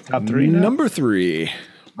 Top 3 now? Number 3.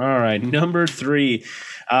 All right, number 3.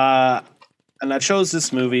 And I chose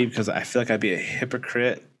this movie because I feel like I'd be a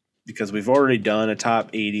hypocrite because we've already done a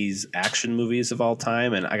top 80s action movies of all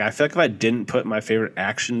time. And I feel like if I didn't put my favorite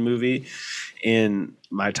action movie in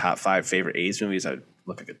my top 5 favorite 80s movies, I'd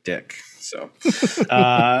look like a dick. So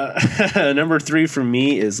number 3 for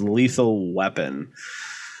me is Lethal Weapon.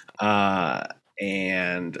 And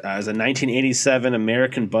it's a 1987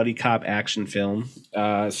 American buddy cop action film.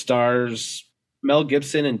 Stars Mel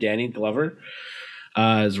Gibson and Danny Glover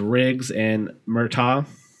as Riggs and Murtaugh.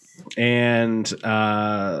 And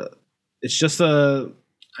it's just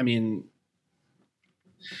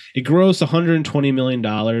it grossed $120 million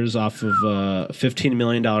off of a $15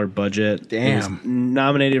 million budget. Damn. It was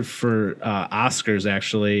nominated for Oscars,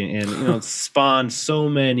 actually. And, it spawned so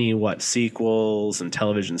many, sequels and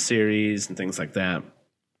television series and things like that.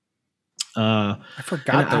 I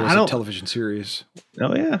forgot there was a television series.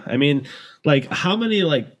 Oh, yeah. How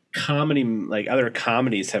many, comedy, other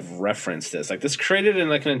comedies have referenced this? This created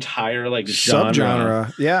in an entire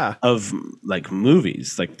subgenre, yeah, of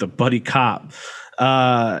movies, the buddy cop.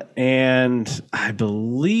 And I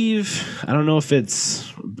believe, I don't know if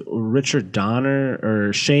it's Richard Donner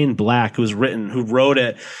or Shane Black who wrote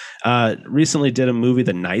it, recently did a movie,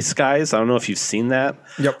 The Nice Guys. I don't know if you've seen that.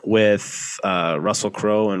 Yep. With Russell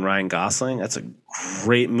Crowe and Ryan Gosling. That's a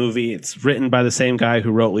great movie. It's written by the same guy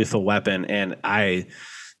who wrote Lethal Weapon, and I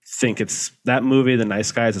think it's that movie, The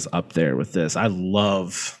Nice Guys, is up there with this. I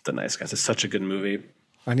love The Nice Guys. It's such a good movie.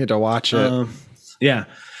 I need to watch it. Yeah,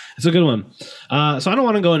 it's a good one. So I don't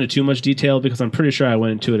want to go into too much detail because I'm pretty sure I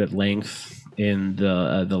went into it at length in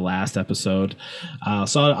the last episode.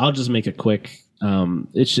 So I'll just make it quick.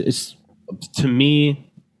 It's to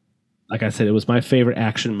me, like I said, it was my favorite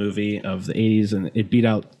action movie of the 80s, and it beat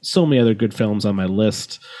out so many other good films on my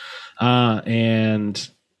list. And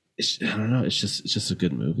I don't know. It's just a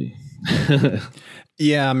good movie.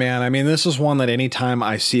 Yeah, man. This is one that anytime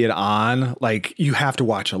I see it on, you have to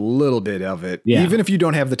watch a little bit of it. Yeah. Even if you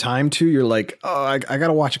don't have the time to, you're like, oh, I got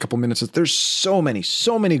to watch a couple minutes. There's so many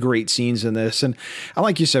great scenes in this. And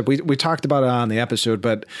like you said, we talked about it on the episode,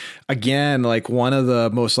 but again, one of the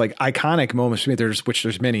most iconic moments for me,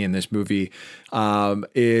 there's many in this movie,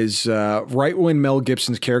 is right when Mel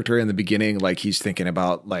Gibson's character in the beginning, he's thinking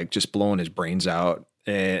about just blowing his brains out.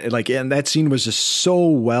 And that scene was just so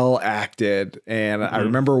well acted. And I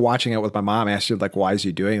remember watching it with my mom, asked her why is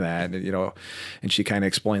he doing that? And, and she kind of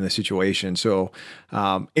explained the situation. So,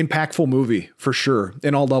 impactful movie for sure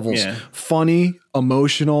in all levels. Yeah. Funny,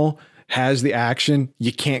 emotional, has the action.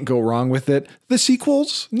 You can't go wrong with it. The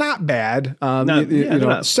sequels, not bad.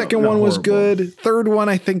 Second one was good. Third one,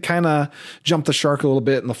 I think, kind of jumped the shark a little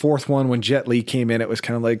bit. And the fourth one, when Jet Li came in, it was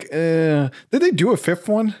kind of did they do a fifth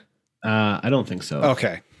one? I don't think so.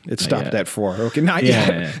 Okay. It stopped at 4. Okay. Not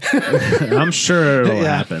yet. Yeah. I'm sure it'll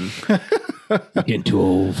happen. I'm getting too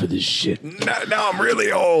old for this shit. Now I'm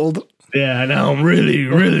really old. Yeah, now I'm really,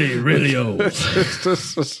 really, really old. It's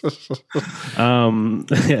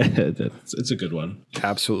a good one.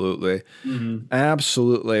 Absolutely.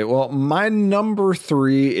 Absolutely. Well, my number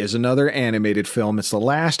 3 is another animated film. It's the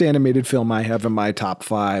last animated film I have in my top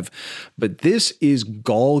 5, but this is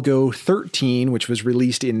Golgo 13, which was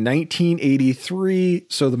released in 1983.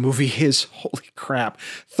 So the movie is, holy crap,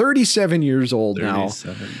 37 years old now.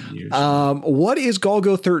 37 years. What is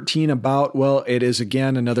Golgo 13 about? Well, it is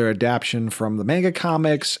again another adaptation from the manga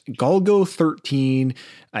comics. Golgo 13,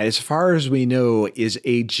 as far as we know, is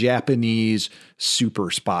a Japanese super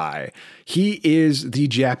spy. He is the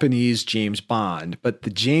Japanese James Bond, but the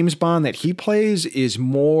James Bond that he plays is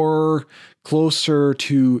more closer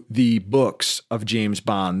to the books of James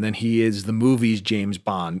Bond than he is the movies James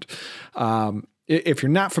Bond. If you're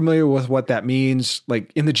not familiar with what that means,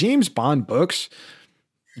 in the James Bond books,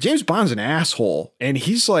 James Bond's an asshole, and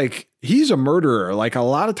he's a murderer. A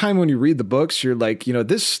lot of time when you read the books, you're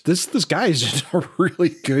this guy is just a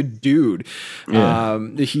really good dude. Yeah.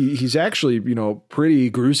 He's actually, pretty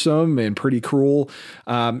gruesome and pretty cruel.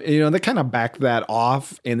 They kind of back that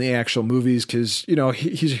off in the actual movies because,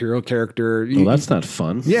 he's a hero character. Well, that's not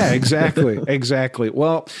fun. Yeah, exactly. Exactly.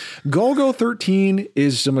 Well, Golgo 13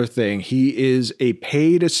 is a similar thing. He is a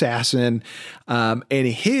paid assassin. And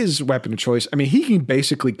his weapon of choice, he can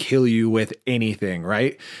basically kill you with anything,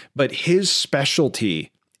 right? But his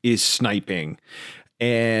specialty is sniping.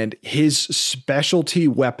 And his specialty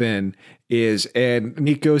weapon is, and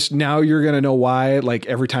Nikos, now you're going to know why,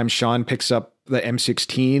 every time Sean picks up the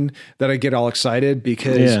M16 that I get all excited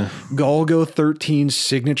because Golgo 13's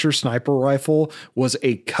signature sniper rifle was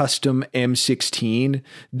a custom M16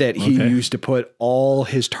 that he used to put all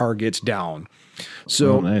his targets down.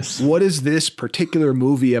 So what is this particular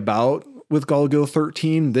movie about with Golgo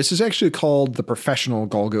 13? This is actually called The Professional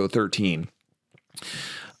Golgo 13.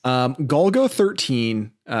 Golgo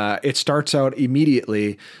 13, it starts out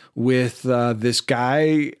immediately with this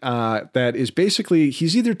guy that is basically,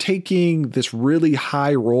 he's either taking this really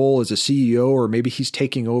high role as a CEO or maybe he's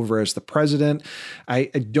taking over as the president. I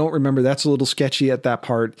don't remember. That's a little sketchy at that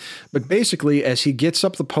part. But basically, as he gets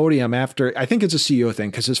up the podium after, I think it's a CEO thing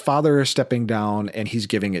because his father is stepping down and he's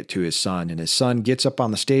giving it to his son. And his son gets up on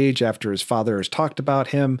the stage after his father has talked about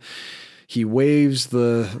him. He waves,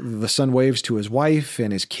 the son waves to his wife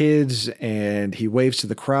and his kids, and he waves to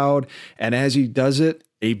the crowd. And as he does it,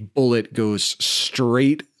 a bullet goes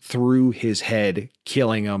straight through his head,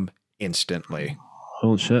 killing him instantly.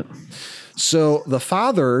 Holy shit. So the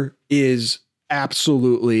father is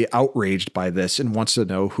absolutely outraged by this and wants to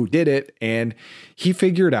know who did it. And he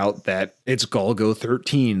figured out that it's Golgo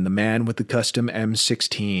 13, the man with the custom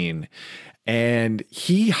M16. And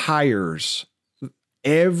he hires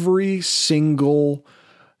every single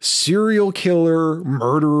serial killer,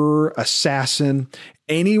 murderer, assassin,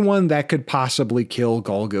 anyone that could possibly kill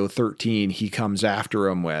Golgo 13, he comes after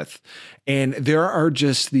him with. And there are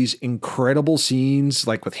just these incredible scenes,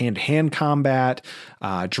 like with hand-to-hand combat,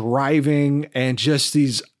 driving, and just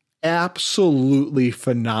these absolutely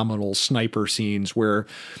phenomenal sniper scenes where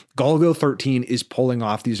Golgo 13 is pulling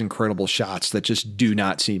off these incredible shots that just do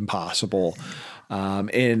not seem possible.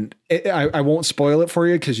 I won't spoil it for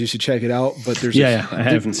you because you should check it out. But there's I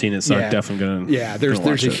haven't seen it, so I'm definitely gonna.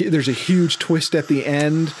 There's a huge twist at the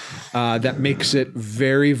end that makes it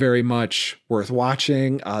very, very much worth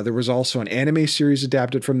watching. There was also an anime series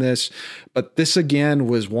adapted from this, but this again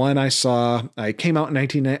was one I saw. It came out in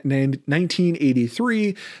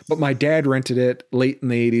 1983, but my dad rented it late in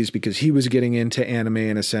the 80s because he was getting into anime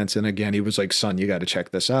in a sense. And again, he was like, "Son, you got to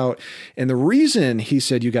check this out." And the reason he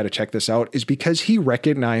said you got to check this out is because he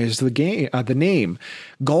recognized the name.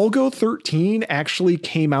 Golgo 13 actually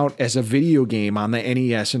came out as a video game on the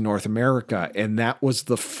NES in North America, and that was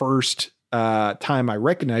the first time I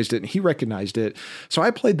recognized it, and he recognized it. So I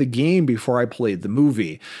played the game before I played the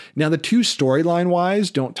movie. Now, the two storyline wise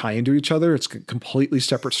don't tie into each other. It's a completely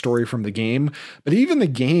separate story from the game, but even the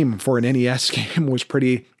game for an NES game was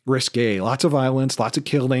pretty risque. Lots of violence, lots of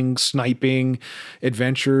killing, sniping,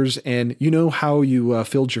 adventures, and you know how you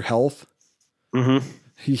filled your health? Mm-hmm.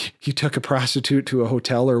 You took a prostitute to a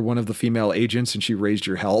hotel or one of the female agents and she raised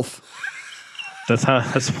your health. That's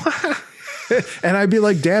And I'd be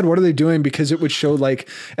like, "Dad, what are they doing?" Because it would show like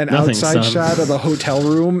an outside shot of the hotel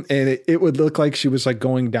room and it would look like she was like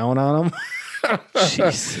going down on him.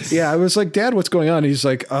 Jesus. Yeah. I was like, "Dad, what's going on?" He's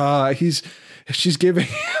like, she's giving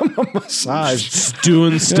him a massage. Just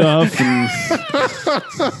doing stuff.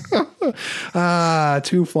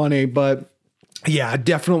 Too funny. But yeah,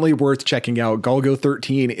 definitely worth checking out. Golgo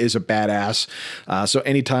 13 is a badass. So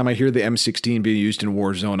anytime I hear the M16 being used in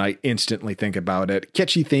Warzone, I instantly think about it.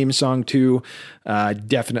 Catchy theme song too.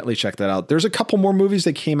 Definitely check that out. There's a couple more movies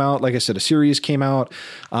that came out. Like I said, a series came out.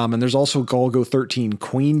 And there's also Golgo 13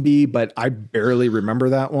 Queen Bee, but I barely remember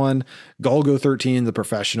that one. Golgo 13, The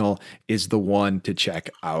Professional, is the one to check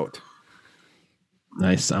out.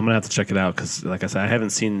 Nice. I'm gonna have to check it out because, like I said, I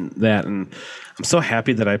haven't seen that, and I'm so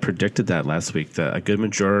happy that I predicted that last week. That a good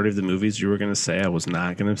majority of the movies you were gonna say I was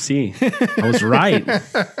not gonna see. I was right.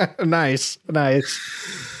 Nice.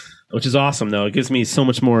 Which is awesome, though. It gives me so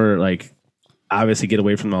much more, like, obviously get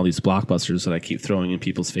away from all these blockbusters that I keep throwing in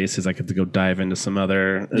people's faces. I get to go dive into some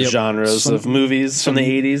other genres of movies from the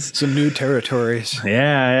 80s. Some new territories.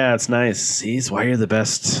 Yeah, it's nice. See, why you're the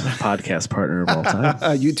best podcast partner of all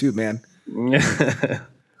time. You too, man. Let's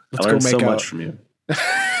I learned so much from you.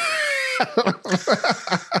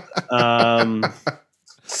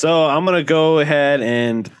 So I'm gonna go ahead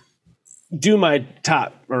and do my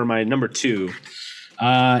top or my number 2,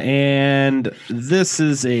 and this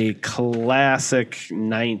is a classic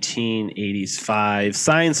 1985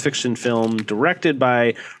 science fiction film directed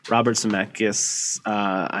by Robert Zemeckis.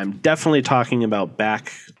 I'm definitely talking about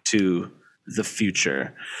Back to the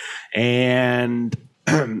Future, and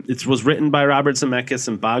it was written by Robert Zemeckis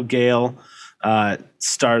and Bob Gale.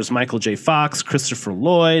 Stars Michael J. Fox, Christopher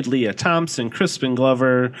Lloyd, Leah Thompson, Crispin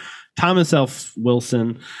Glover, Thomas F.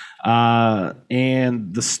 Wilson.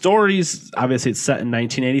 And the story's obviously it's set in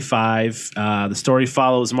 1985. The story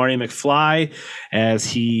follows Marty McFly as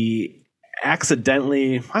he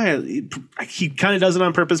accidentally, he kind of does it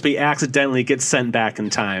on purpose, but he accidentally gets sent back in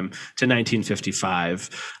time to 1955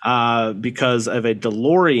 because of a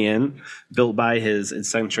DeLorean built by his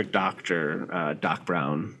eccentric doctor, Doc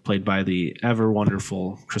Brown, played by the ever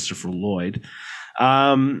wonderful Christopher Lloyd.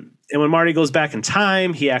 And when Marty goes back in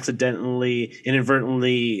time, he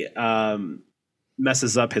inadvertently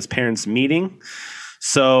messes up his parents' meeting.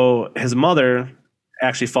 So his mother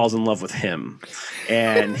actually falls in love with him,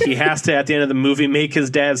 and he has to, at the end of the movie, make his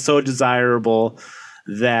dad so desirable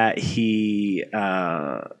that he'll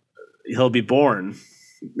be born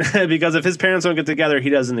because if his parents don't get together, he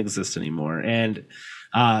doesn't exist anymore. And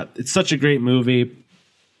it's such a great movie.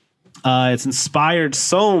 It's inspired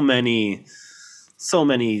so many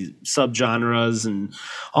subgenres and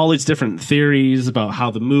all these different theories about how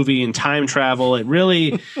the movie and time travel. It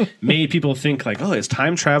really made people think like, oh, is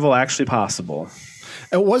time travel actually possible?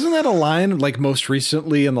 And wasn't that a line like most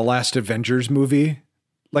recently in the last Avengers movie,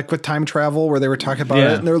 like with time travel, where they were talking about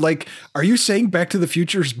it, and they're like, "Are you saying Back to the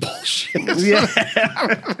Future's bullshit?" Yeah,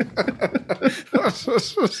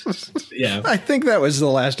 yeah. I think that was the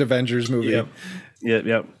last Avengers movie.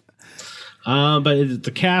 Yep. But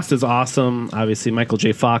the cast is awesome. Obviously, Michael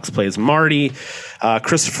J. Fox plays Marty.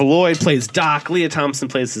 Christopher Lloyd plays Doc. Leah Thompson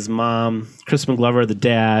plays his mom. Crispin Glover, the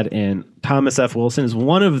dad. And Thomas F. Wilson is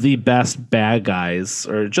one of the best bad guys,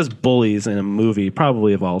 or just bullies in a movie,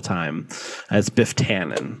 probably of all time, as Biff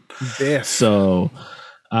Tannen. Biff. So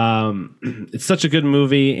it's such a good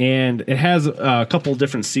movie, and it has a couple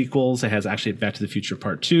different sequels. It has actually Back to the Future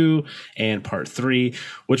Part 2 and Part 3,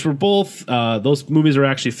 which were both, those movies were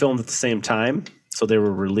actually filmed at the same time. So they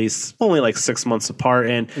were released only like 6 months apart.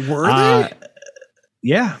 And were they?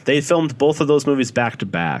 Yeah, they filmed both of those movies back to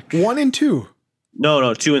back. 1 and 2.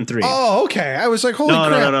 No, 2 and 3. Oh, okay. I was like, holy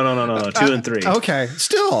crap. No, 2 and 3. Okay.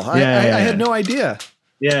 Still, I had no idea.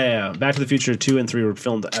 Yeah. Back to the Future 2 and 3 were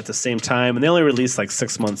filmed at the same time, and they only released like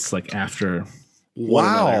 6 months like after.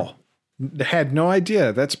 Wow. Had no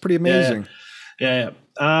idea. That's pretty amazing. Yeah.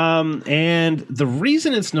 And the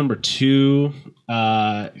reason it's number 2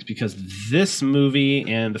 is because this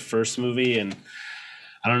movie and the first movie, and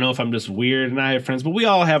I don't know if I'm just weird and I have friends, but we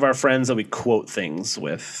all have our friends that we quote things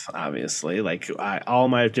with, obviously. Like all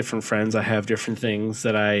my different friends, I have different things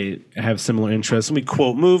that I have similar interests. And we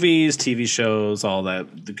quote movies, TV shows, all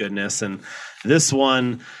that, the goodness. And this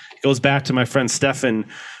one goes back to my friend Stefan.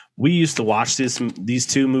 We used to watch these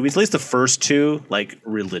two movies, at least the first two, like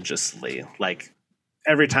religiously. Like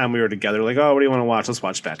every time we were together, like, oh, what do you want to watch? Let's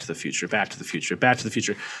watch Back to the Future, Back to the Future, Back to the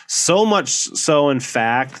Future. So much so, in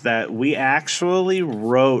fact, that we actually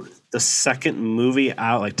wrote the second movie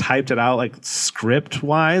out, like typed it out, like script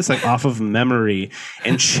wise, like off of memory,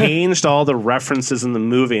 and changed all the references in the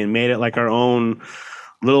movie and made it like our own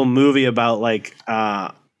little movie about like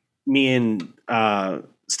me and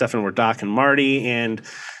Stefan were Doc and Marty, and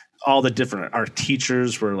all the different, our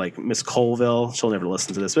teachers were like Miss Colville. She'll never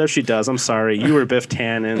listen to this, but if she does, I'm sorry. You were Biff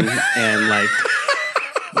Tannen, and like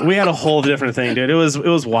we had a whole different thing, dude. It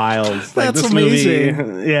was wild. Like, That's this amazing.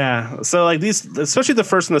 Movie, yeah. So like these, especially the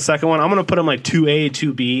first and the second one, I'm gonna put them like 2A,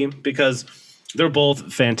 2B because they're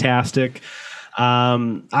both fantastic.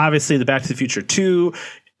 Obviously, the Back to the Future 2.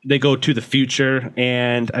 They go to the future,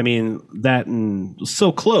 and I mean that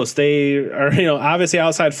so close. They are, obviously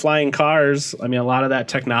outside flying cars. I mean, a lot of that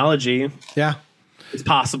technology, is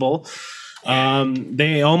possible.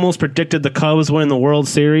 They almost predicted the Cubs winning the World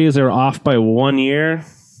Series. They were off by 1 year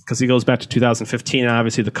because he goes back to 2015. And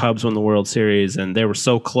obviously, the Cubs won the World Series, and they were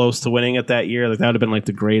so close to winning it that year. Like that would have been like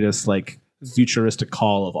the greatest like futuristic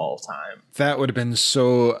call of all time. That would have been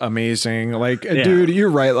so amazing. Like, dude, you're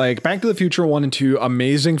right. Like Back to the Future 1 and 2,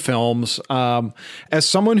 amazing films. As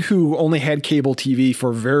someone who only had cable TV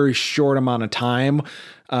for a very short amount of time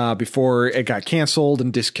before it got canceled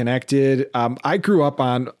and disconnected, I grew up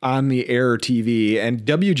on the air TV, and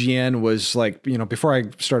WGN was like, before I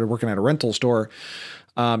started working at a rental store,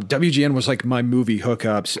 WGN was like my movie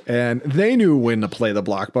hookups, and they knew when to play the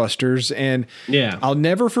blockbusters. And I'll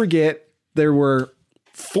never forget, there were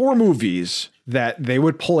 4 movies that they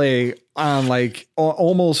would play on like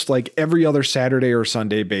almost like every other Saturday or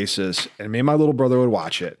Sunday basis. And me and my little brother would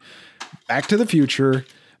watch it. Back to the Future,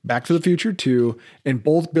 Back to the Future 2, and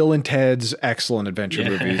both Bill and Ted's Excellent Adventure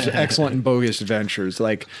movies, Excellent and Bogus Adventures.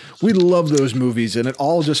 Like we love those movies, and it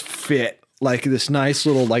all just fit like this nice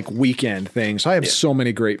little like weekend thing. So I have so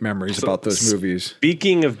many great memories about those movies.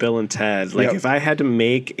 Speaking of Bill and Ted, like if I had to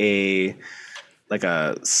make a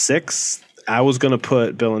 6, I was going to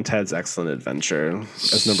put Bill and Ted's Excellent Adventure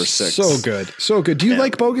as number 6. So good. So good. Do you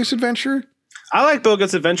like Bogus Adventure? I like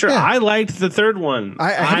Bogus Adventure. Yeah. I liked the third one.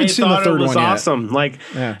 I haven't seen the third it was one yet. awesome. Like,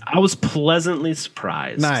 Yeah. I was pleasantly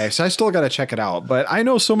surprised. Nice. I still got to check it out, but I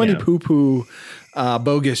know so many poo-poo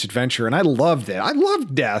Bogus Adventure, and I loved it. I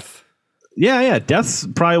loved Death. Yeah. Death's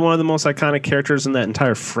probably one of the most iconic characters in that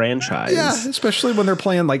entire franchise. Yeah, especially when they're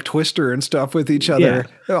playing like Twister and stuff with each other.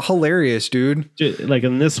 Hilarious, dude. Like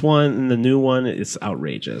in this one, in the new one, it's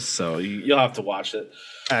outrageous. So you'll have to watch it.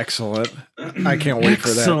 Excellent. I can't wait for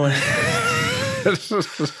that.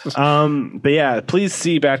 But yeah, please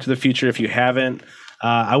see Back to the Future if you haven't.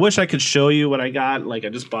 I wish I could show you what I got. Like, I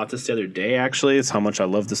just bought this the other day, actually. It's how much I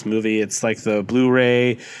love this movie. It's like the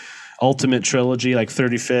Blu-ray Ultimate Trilogy, like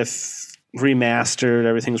 35th remastered.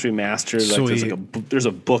 Everything's remastered. Like there's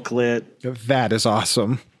a booklet. That is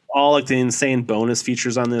awesome. All like the insane bonus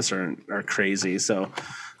features on this are crazy. So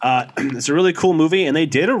it's a really cool movie, and they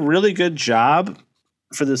did a really good job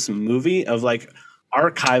for this movie of like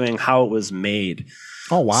archiving how it was made.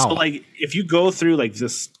 Oh wow. So like if you go through like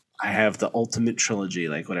this, I have the Ultimate Trilogy,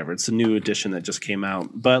 like whatever, it's a new edition that just came out,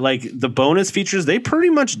 but like the bonus features, they pretty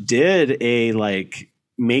much did a like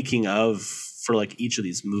making of for like each of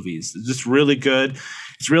these movies. It's just really good.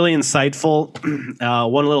 It's really insightful.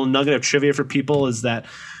 One little nugget of trivia for people is that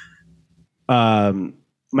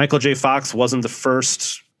Michael J. Fox wasn't the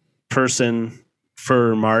first person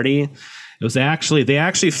for Marty. It was they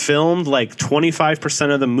actually filmed like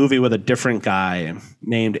 25% of the movie with a different guy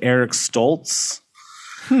named Eric Stoltz.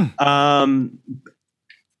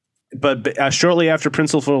 But shortly after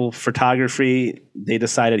principal photography, they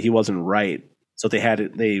decided he wasn't right. So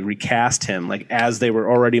they recast him like as they were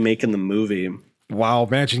already making the movie. Wow.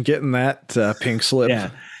 Imagine getting that pink slip. Yeah.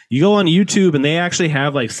 You go on YouTube and they actually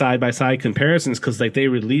have like side by side comparisons because like they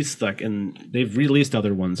released and they've released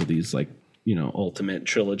other ones of these like, you know, Ultimate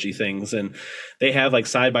Trilogy things, and they have like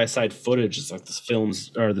side by side footage. It's like the films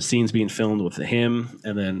or the scenes being filmed with him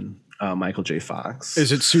and then Michael J. Fox.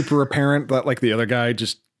 Is it super apparent that like the other guy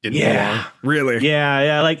just didn't belong? Really?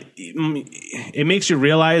 Yeah. Like it makes you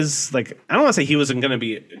realize, like, I don't want to say he wasn't going to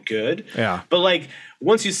be good. Yeah. But like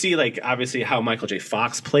once you see like obviously how Michael J.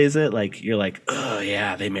 Fox plays it, like you're like, oh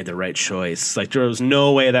yeah, they made the right choice. Like there was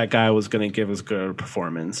no way that guy was going to give as good a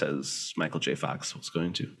performance as Michael J. Fox was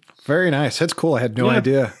going to. Very nice. That's cool. I had no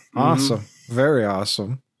idea. Awesome. Mm-hmm. Very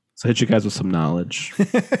awesome. So hit you guys with some knowledge.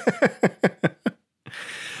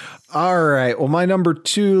 All right. Well, my number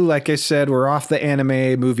 2, like I said, we're off the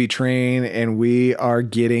anime movie train and we are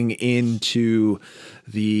getting into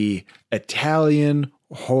the Italian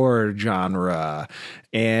horror genre.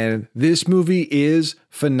 And this movie is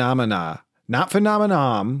Phenomena. Not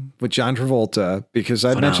Phenomenon with John Travolta, because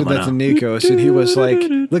I mentioned that to Nikos and he was like,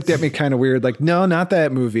 looked at me kind of weird, like, no, not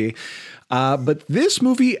that movie. But this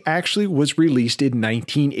movie actually was released in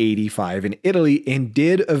 1985 in Italy and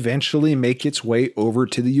did eventually make its way over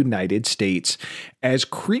to the United States as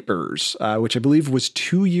Creepers, which I believe was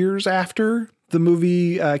 2 years after the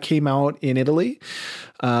movie came out in Italy.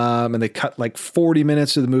 And they cut like 40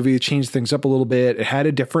 minutes of the movie, changed things up a little bit. It had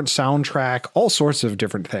a different soundtrack, all sorts of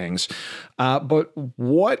different things. But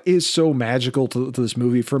what is so magical to this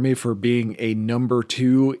movie for me for being a number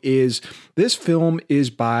 2 is this film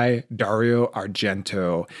is by Dario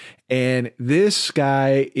Argento. And this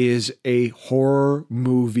guy is a horror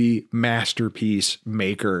movie masterpiece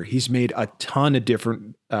maker. He's made a ton of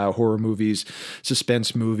different horror movies,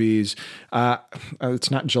 suspense movies.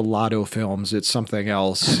 It's not Gelato films. It's something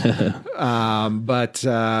else. But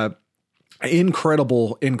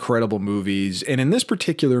incredible movies. And in this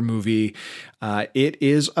particular movie, it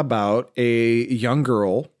is about a young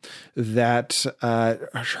girl that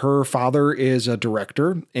her father is a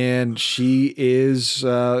director and she is,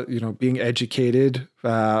 being educated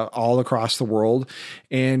all across the world.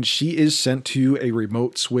 And she is sent to a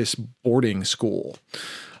remote Swiss boarding school.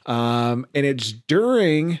 And it's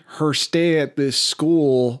during her stay at this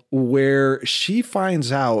school where she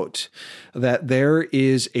finds out that there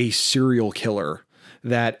is a serial killer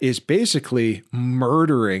that is basically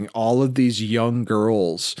murdering all of these young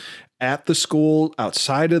girls at the school,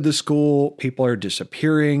 outside of the school. People are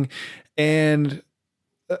disappearing. And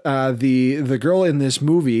the girl in this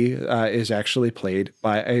movie is actually played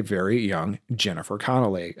by a very young Jennifer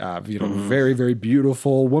Connelly, very, very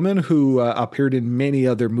beautiful woman who appeared in many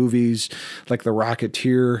other movies like The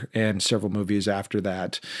Rocketeer and several movies after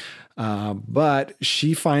that. But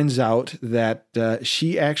she finds out that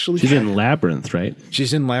she's in Labyrinth, right?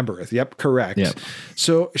 She's in Labyrinth. Yep, correct. Yep.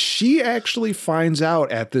 So she actually finds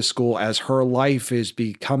out at this school as her life is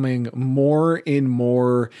becoming more and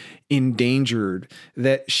more endangered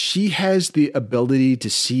that she has the ability to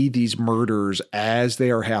see these murders as they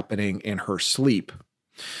are happening in her sleep.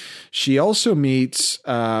 She also meets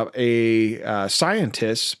a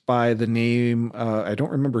scientist by the name, I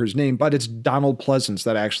don't remember his name, but it's Donald Pleasance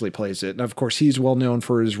that actually plays it. And of course, he's well known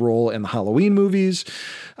for his role in the Halloween movies,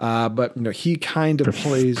 but he kind of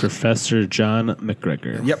plays Professor John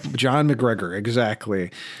McGregor. Yep, John McGregor, exactly.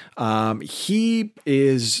 He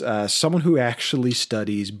is someone who actually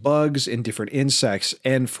studies bugs and different insects,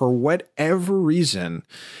 and for whatever reason,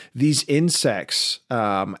 these insects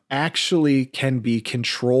actually can be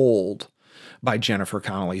controlled by Jennifer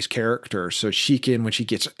Connelly's character. So she can, when she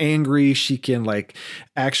gets angry, she can like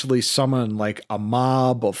actually summon like a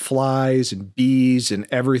mob of flies and bees and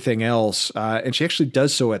everything else. And she actually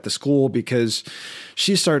does so at the school because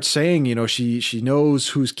she starts saying, she knows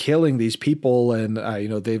who's killing these people, and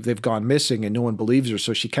they've gone missing and no one believes her.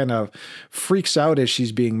 So she kind of freaks out as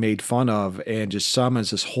she's being made fun of and just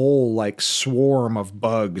summons this whole like swarm of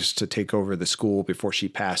bugs to take over the school before she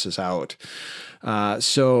passes out.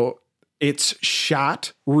 So it's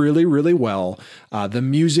shot really, really well. The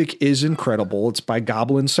music is incredible. It's by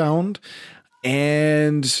Goblin Sound.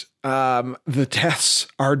 And the deaths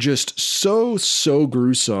are just so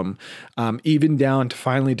gruesome, even down to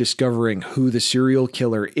finally discovering who the serial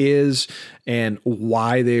killer is and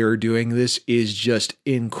why they are doing this is just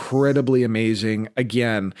incredibly amazing.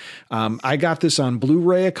 Again, I got this on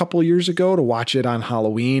Blu-ray a couple years ago to watch it on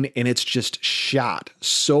Halloween, and it's just shot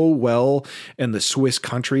so well in the Swiss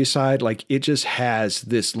countryside. Like, it just has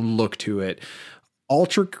this look to it.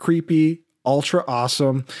 Ultra creepy, ultra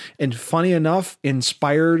awesome, and funny enough,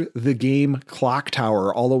 inspired the game Clock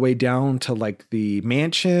Tower all the way down to like the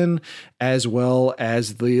mansion, as well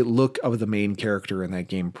as the look of the main character in that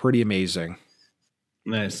game. Pretty amazing.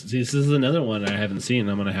 Nice. This is another one I haven't seen.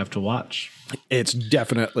 I'm going to have to watch. It's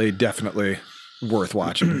definitely worth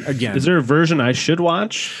watching. Again, is there a version I should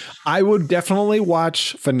watch? I would definitely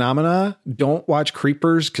watch Phenomena. Don't watch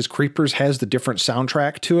Creepers, because Creepers has the different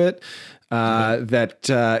soundtrack to it.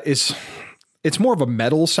 It's more of a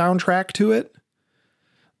metal soundtrack to it.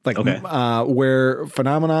 Like, where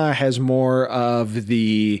Phenomena has more of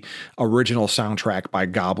the original soundtrack by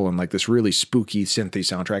Goblin, like this really spooky synthy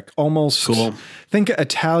soundtrack. Almost cool. Think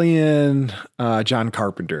Italian John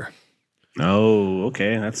Carpenter. Oh,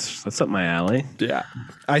 okay. That's up my alley. Yeah.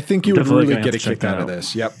 I think you would really get a kick out of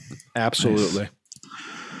this. Yep. Absolutely. Nice.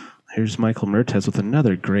 Here's Michael Mertes with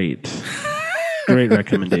another great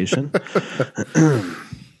recommendation.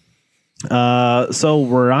 So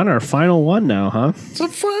we're on our final one now, huh? It's a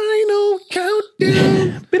final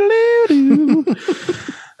countdown.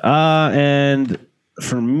 And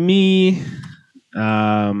for me,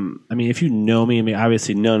 I mean, if you know me,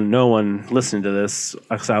 obviously no one listening to this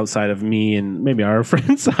outside of me and maybe our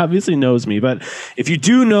friends obviously knows me. But if you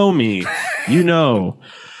do know me, you know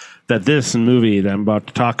that this movie that I'm about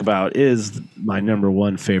to talk about is my number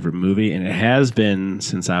one favorite movie, and it has been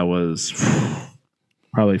since I was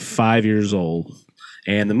probably 5 years old.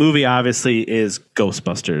 And the movie obviously is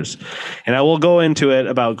Ghostbusters. And I will go into it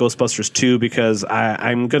about Ghostbusters 2 because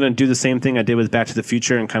I'm going to do the same thing I did with Back to the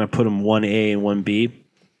Future and kind of put them 1A and 1B.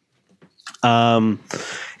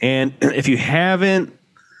 And if you haven't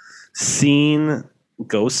seen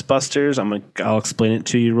Ghostbusters, I'll explain it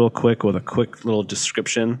to you real quick with a quick little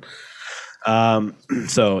description.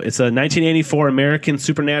 So it's a 1984 American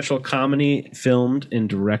supernatural comedy filmed and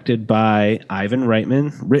directed by Ivan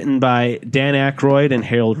Reitman, written by Dan Aykroyd and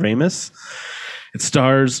Harold Ramis. It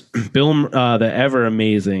stars the ever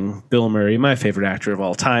amazing Bill Murray, my favorite actor of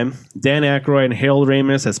all time, Dan Aykroyd and Harold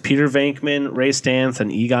Ramis as Peter Venkman, Ray Stantz,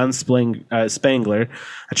 and Egon Spengler,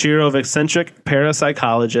 a trio of eccentric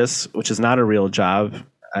parapsychologists, which is not a real job.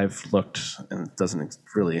 I've looked and it doesn't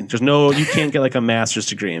really. You can't get like a master's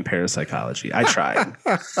degree in parapsychology. I tried.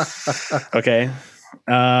 Okay.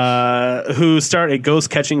 Who start a ghost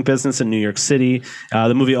catching business in New York City.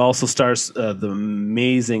 The movie also stars the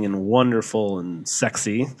amazing and wonderful and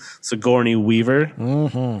sexy Sigourney Weaver,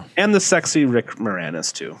 and the sexy Rick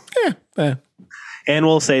Moranis too. Yeah. And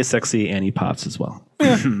we'll say sexy Annie Potts as well.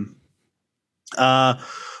 Yeah.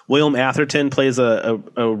 William Atherton plays a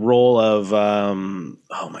role of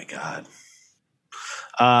oh my god,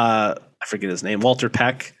 I forget his name. Walter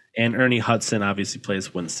Peck, and Ernie Hudson obviously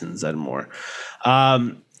plays Winston Zeddemore.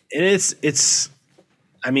 It's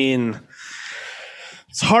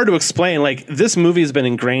hard to explain. Like, this movie has been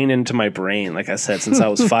ingrained into my brain, like I said, since I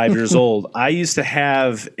was 5 years old. I used to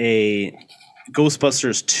have a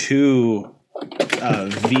Ghostbusters 2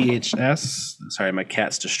 VHS. Sorry, my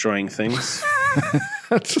cat's destroying things.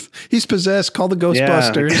 He's possessed. Call the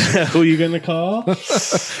Ghostbusters. Yeah. Who are you going to call?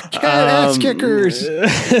 Cat ass kickers.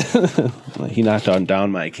 He knocked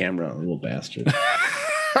down my camera, little bastard.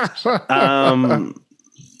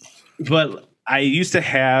 But I used to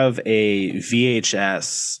have a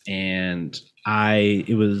VHS, and I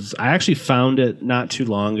actually found it not too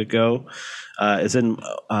long ago. It's in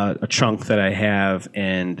a trunk that I have,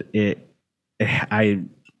 and I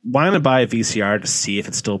want to buy a VCR to see if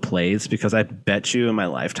it still plays, because I bet you in my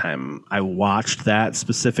lifetime I watched that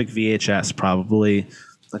specific VHS probably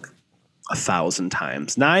like 1,000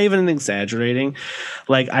 times. Not even exaggerating.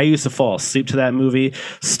 Like, I used to fall asleep to that movie.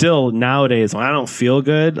 Still nowadays, when I don't feel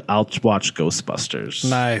good, I'll watch Ghostbusters.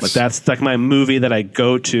 Nice. Like, that's like my movie that I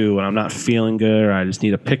go to when I'm not feeling good, or I just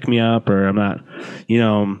need a pick me up, or I'm not,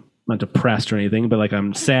 I'm not depressed or anything, but like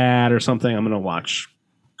I'm sad or something, I'm gonna watch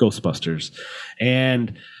Ghostbusters.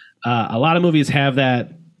 And a lot of movies have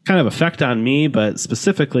that kind of effect on me, but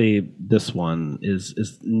specifically this one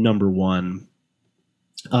is number one.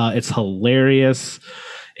 It's hilarious.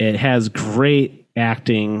 It has great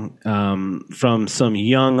acting from some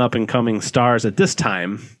young up and coming stars at this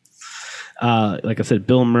time. Like I said,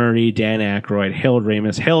 Bill Murray, Dan Aykroyd, Harold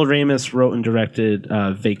Ramis. Harold Ramis wrote and directed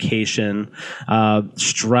Vacation,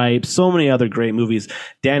 Stripes, so many other great movies.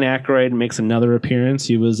 Dan Aykroyd makes another appearance.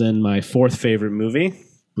 He was in my fourth favorite movie,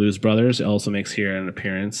 Blues Brothers. He also makes here an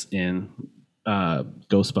appearance in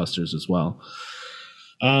Ghostbusters as well.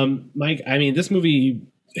 Mike, I mean, this movie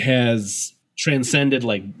has transcended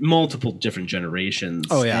like multiple different generations.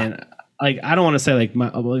 Oh, yeah. And like, I don't want to say like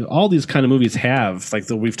all these kind of movies have, like,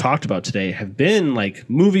 that we've talked about today, have been like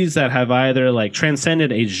movies that have either like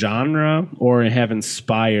transcended a genre or have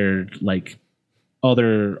inspired like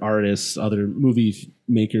other artists, other movie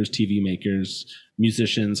makers, TV makers,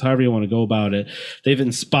 musicians, however you want to go about it. They've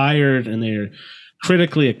inspired, and they're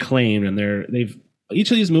critically acclaimed, and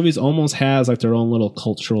each of these movies almost has like their own little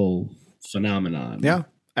cultural phenomenon. Yeah,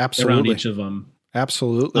 absolutely. Around each of them.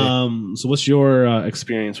 Absolutely. So what's your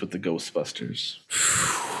experience with the Ghostbusters?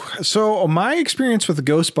 So my experience with the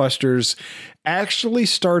Ghostbusters actually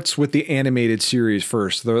starts with the animated series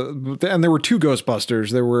first. And there were two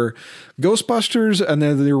Ghostbusters. There were Ghostbusters, and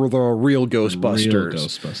then there were the real Ghostbusters. Real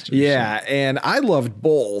Ghostbusters. Yeah, and I loved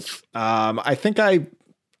both. I think I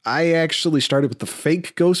actually started with the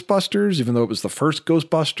fake Ghostbusters, even though it was the first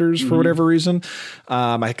Ghostbusters for whatever reason.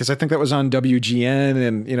 Because I think that was on WGN,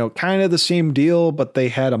 and, kind of the same deal, but they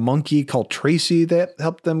had a monkey called Tracy that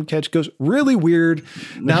helped them catch ghosts. Really weird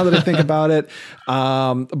now that I think about it.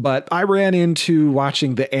 But I ran into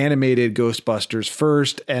watching the animated Ghostbusters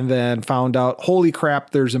first, and then found out, holy crap,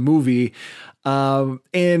 there's a movie. And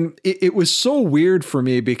it was so weird for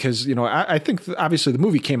me because, I think obviously the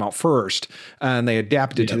movie came out first and they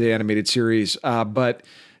adapted to the animated series. But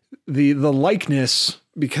the likeness,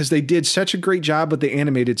 because they did such a great job with the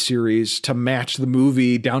animated series to match the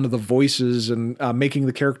movie down to the voices and making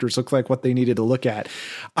the characters look like what they needed to look at.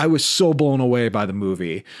 I was so blown away by the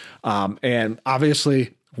movie. And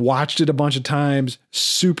obviously watched it a bunch of times,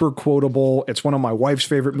 super quotable. It's one of my wife's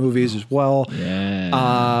favorite movies as well.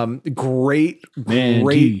 Yeah. Great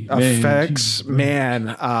effects,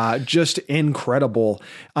 just incredible.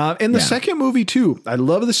 And the second movie too. I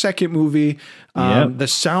love the second movie. The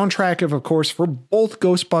soundtrack of course, for both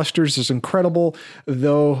Ghostbusters is incredible,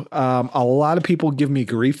 though a lot of people give me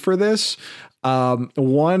grief for this.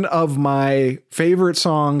 One of my favorite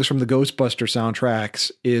songs from the Ghostbuster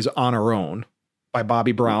soundtracks is On Our Own by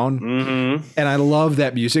Bobby Brown. Mm-hmm. And I love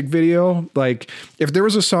that music video. Like, if there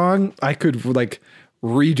was a song I could like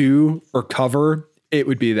redo or cover, it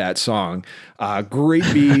would be that song. Great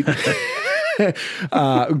beat.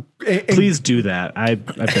 Please do that. I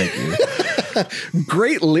beg you.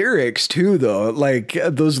 Great lyrics too, though. Like,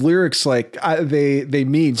 those lyrics, like they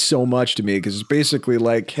mean so much to me, because it's basically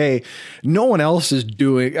like, hey, no one else is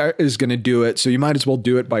going to do it, so you might as well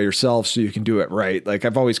do it by yourself so you can do it right. Like,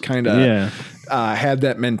 I've always kind of had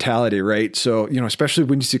that mentality, right? So, especially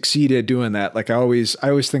when you succeed at doing that, like I always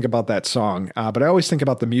think about that song, but I always think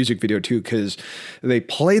about the music video too, because they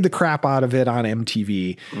played the crap out of it on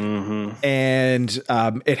MTV, and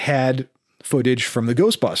it had footage from the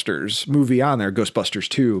Ghostbusters movie on there, Ghostbusters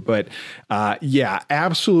 2. But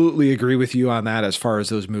absolutely agree with you on that as far as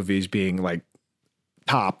those movies being like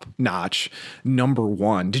top notch, number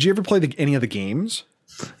one. Did you ever play any of the games?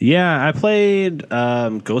 Yeah, I played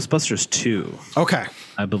Ghostbusters 2. Okay.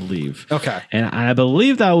 I believe. Okay. And I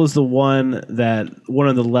believe that was the one of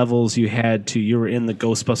the levels you were in the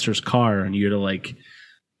Ghostbusters car, and you had to like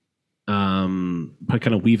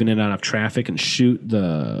kind of weaving in and out of traffic and shoot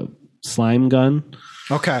the slime gun.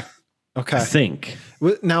 Okay. Okay. I think.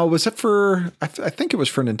 Now, was it for? I think it was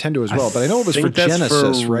for Nintendo as well, but I know it was for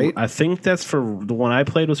Genesis, right? I think that's for the one I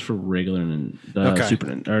played was for regular and Super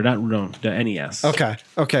Nintendo, or not? No, the NES. Okay.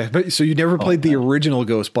 But so you never played the original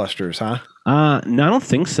Ghostbusters, huh? No, I don't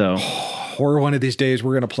think so. Or one of these days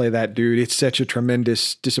we're gonna play that, dude. It's such a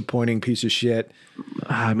tremendous, disappointing piece of shit.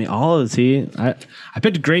 I mean, all of it. I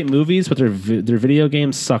picked great movies, but their video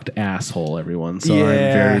games sucked asshole. Everyone, so I'm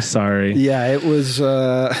very sorry. Yeah, it was.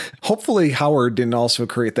 Hopefully, Howard didn't also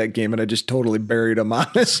create that game, and I just totally buried him on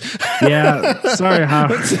this. Yeah, sorry,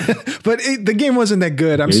 Howard. But the game wasn't that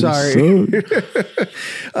good. I'm sorry.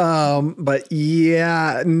 But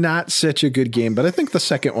yeah, not such a good game. But I think the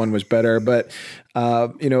second one was better. But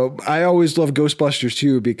I always love Ghostbusters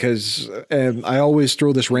too because I always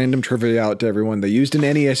throw this random trivia out to everyone. They used an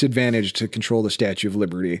NES Advantage to control the Statue of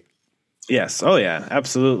Liberty. Yes. Oh yeah,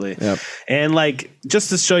 absolutely. Yep. And like, just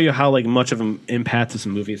to show you how like much of an impact this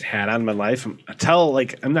movie's had on my life, it's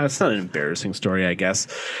not an embarrassing story, I guess.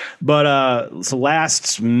 But so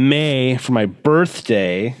last May for my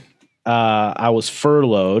birthday, I was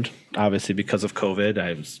furloughed, obviously because of COVID.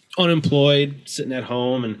 I was unemployed, sitting at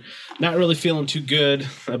home and not really feeling too good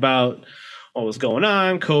about what was going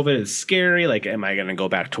on. COVID is scary. Like, am I going to go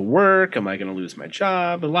back to work? Am I going to lose my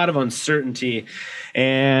job? A lot of uncertainty.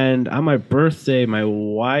 And on my birthday, my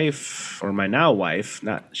wife, or my now wife,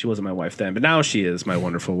 she wasn't my wife then, but now she is my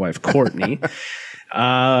wonderful wife, Courtney.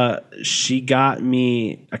 She got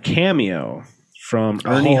me a cameo from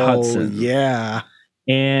Ernie Hudson. Yeah.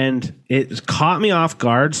 And it caught me off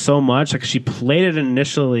guard so much. Like, she played it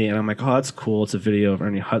initially, and I'm like, oh, that's cool. It's a video of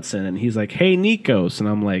Ernie Hudson. And he's like, hey, Nikos. And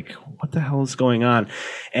I'm like, what the hell is going on?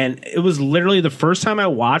 And it was literally the first time I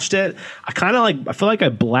watched it. I feel like I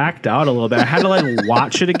blacked out a little bit. I had to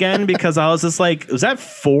watch it again because I was just like, was that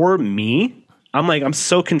for me? I'm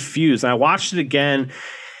so confused. And I watched it again.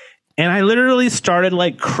 And I literally started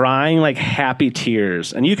crying, happy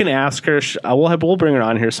tears. And you can ask her. We'll bring her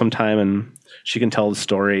on here sometime and she can tell the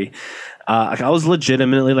story. I was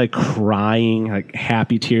legitimately crying,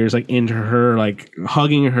 happy tears, into her,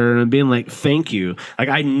 hugging her and being like, thank you.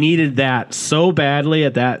 I needed that so badly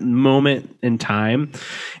at that moment in time.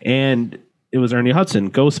 And it was Ernie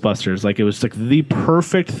Hudson, Ghostbusters. It was the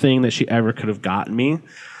perfect thing that she ever could have gotten me.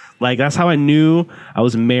 That's how I knew I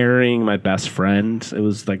was marrying my best friend. It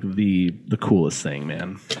was the coolest thing,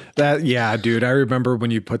 man. Yeah, dude. I remember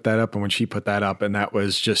when you put that up and when she put that up, and that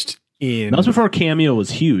was just that was before Cameo was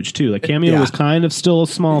huge too. Cameo was kind of still a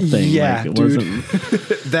small thing. Yeah, it dude. wasn't.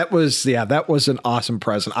 that was an awesome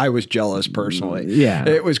present. I was jealous personally. Yeah,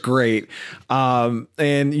 it was great.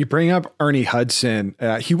 And you bring up Ernie Hudson.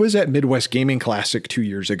 He was at Midwest Gaming Classic 2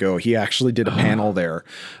 years ago. He actually did a panel there.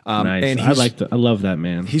 Nice. And I love that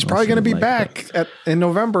man. He's probably going to be back in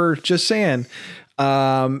November. Just saying.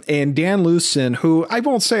 And Dan Lucen, who I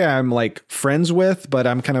won't say I'm friends with, but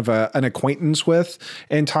I'm kind of an acquaintance with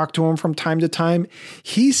and talk to him from time to time.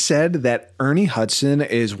 He said that Ernie Hudson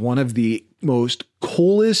is one of the most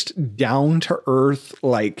coolest down to earth,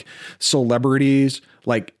 celebrities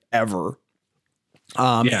ever.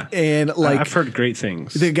 And I've heard great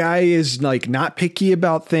things. The guy is not picky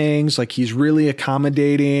about things. He's really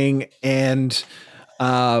accommodating. And,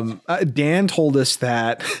 Dan told us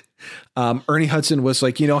that, Ernie Hudson was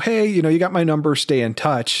like, hey, you got my number, stay in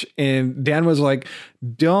touch. And Dan was like,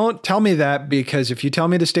 don't tell me that, because if you tell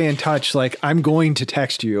me to stay in touch, I'm going to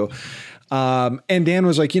text you. And Dan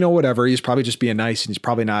was like, whatever. He's probably just being nice and he's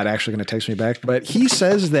probably not actually going to text me back. But he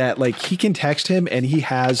says that he can text him and he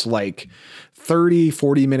has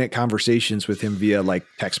 30-40 minute conversations with him via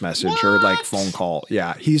text message or phone call.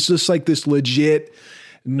 Yeah. He's just this legit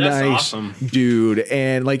nice awesome dude.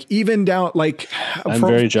 And even down I'm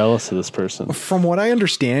very jealous of this person. From what I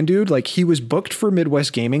understand, dude, he was booked for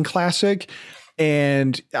Midwest Gaming Classic,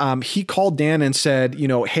 and he called Dan and said,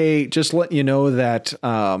 hey, just letting you know that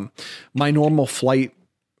my normal flight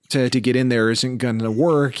to get in there isn't going to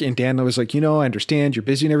work. And Dan was like, I understand you're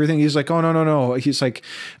busy and everything. He's like, oh, no. He's like,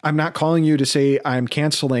 I'm not calling you to say I'm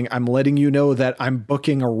canceling. I'm letting you know that I'm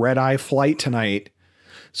booking a red-eye flight tonight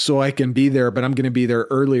so I can be there, but I'm going to be there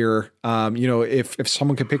earlier. If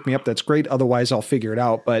someone can pick me up, that's great. Otherwise I'll figure it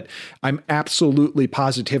out, but I'm absolutely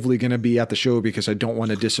positively going to be at the show because I don't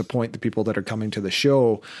want to disappoint the people that are coming to the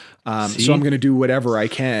show. So I'm going to do whatever I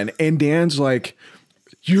can. And Dan's like,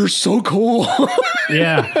 you're so cool.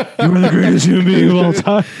 Yeah. You were the greatest human being of all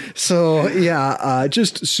time. So yeah,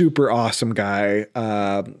 just super awesome guy.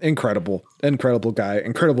 Incredible guy.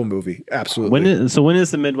 Incredible movie. Absolutely. When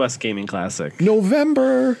is the Midwest Gaming Classic?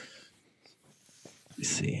 November. Let me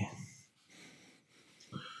see.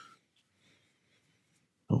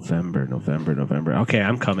 November. Okay,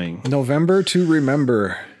 I'm coming. November to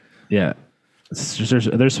remember. Yeah. Are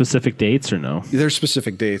there specific dates or no? There's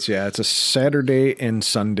specific dates. Yeah, it's a Saturday and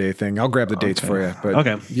Sunday thing. I'll grab the dates for you. But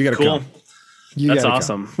Okay, you got to cool. come. That's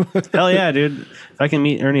awesome. Hell yeah, dude! If I can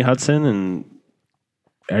meet Ernie Hudson and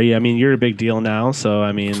I mean, you're a big deal now, so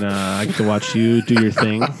I mean, I get to watch you do your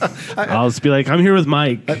thing. I'll just be like, I'm here with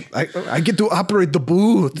Mike. I get to operate the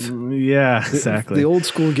booth. Yeah, exactly. The old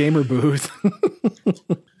school gamer booth.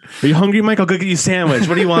 Are you hungry, Mike? I'll go get you a sandwich.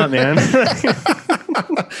 What do you want, man?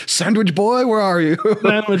 Sandwich boy, where are you?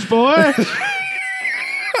 Sandwich boy.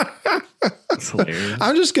 That's hilarious.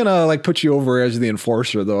 I'm just gonna like put you over as the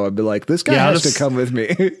enforcer, though. I'd be like, this guy has to come with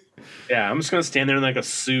me. Yeah, I'm just gonna stand there in like a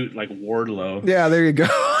suit, like Wardlow. Yeah, there you go.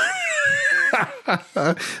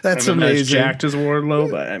 That's amazing. As jacked as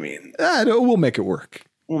Wardlow, but I mean, no, we'll make it work.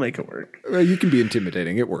 We'll make it work. You can be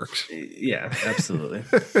intimidating. It works. Yeah, absolutely.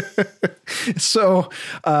 So,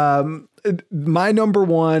 my number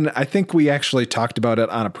one, I think we actually talked about it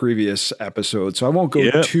on a previous episode, so I won't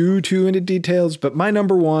go too into details. But my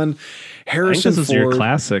number one, Harrison Ford. This is your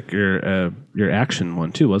classic, your action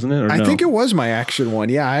one too, wasn't it? Or I think it was my action one.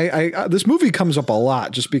 Yeah, I this movie comes up a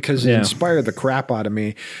lot just because it inspired the crap out of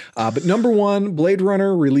me. But number one, Blade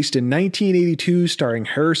Runner, released in 1982, starring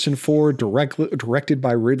Harrison Ford, directed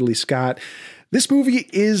by Ridley Scott. This movie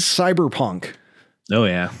is cyberpunk. Oh,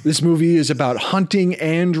 yeah. This movie is about hunting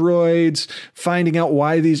androids, finding out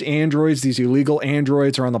why these androids, these illegal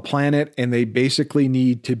androids, are on the planet, and they basically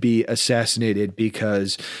need to be assassinated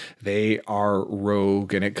because they are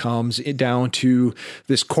rogue. And it comes down to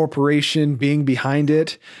this corporation being behind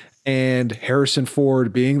it, and Harrison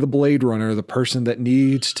Ford being the Blade Runner, the person that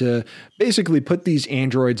needs to basically put these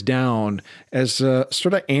androids down as a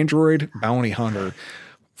sort of android bounty hunter.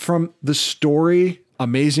 From the story,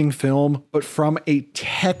 amazing film, but from a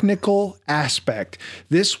technical aspect,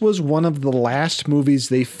 this was one of the last movies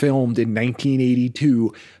they filmed in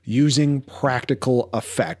 1982 using practical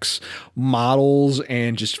effects, models,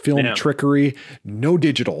 and just film trickery. No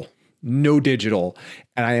digital.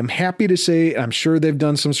 And I am happy to say, I'm sure they've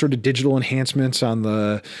done some sort of digital enhancements on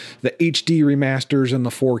the HD remasters and the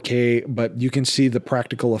 4K, but you can see the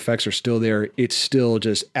practical effects are still there. It's still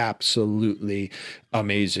just absolutely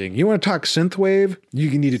amazing. You want to talk synthwave? You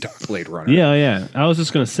need to talk Blade Runner. Yeah. I was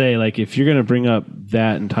just going to say, like, if you're going to bring up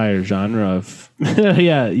that entire genre of,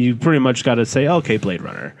 you pretty much got to say, okay, Blade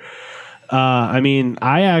Runner. I mean,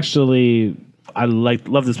 I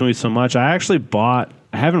love this movie so much. I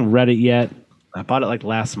haven't read it yet. I bought it like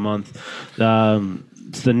last month.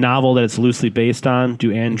 It's the novel that it's loosely based on.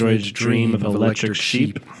 Do Androids Dream of Electric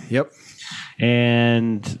Sheep? Yep.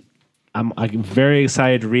 And I'm very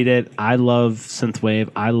excited to read it. I love synthwave.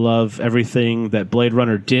 I love everything that Blade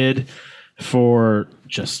Runner did for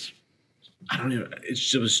just, I don't know.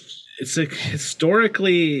 It's like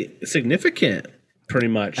historically significant, pretty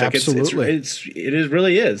much. Like absolutely. It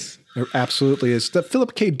really is. It absolutely is. The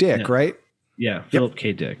Philip K. Dick, right? Yeah, Philip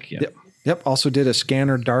K. Dick. Yeah. Yep. Also did A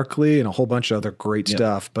Scanner Darkly and a whole bunch of other great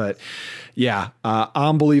stuff. But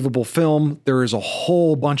unbelievable film. There is a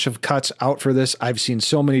whole bunch of cuts out for this. I've seen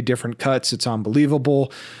so many different cuts. It's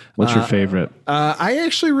unbelievable. What's your favorite? I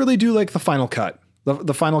actually really do like the final cut.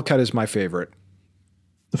 The final cut is my favorite.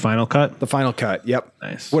 The final cut? The final cut. Yep.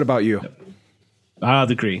 Nice. What about you? Yep.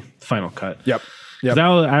 I'd agree. Final cut. Yep.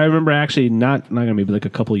 I remember actually not gonna be like a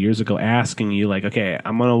couple of years ago asking you like, okay,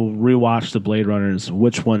 I'm gonna rewatch the Blade Runners.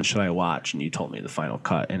 Which one should I watch? And you told me the final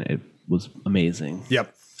cut, and it was amazing.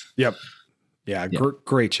 Yep. Yeah.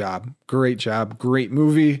 Great job. Great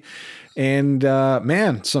movie. And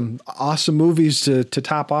man, some awesome movies to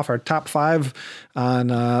top off our top 5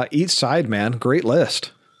 on each side. Man, great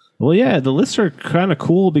list. Well, yeah, the lists are kind of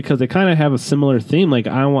cool because they kind of have a similar theme. Like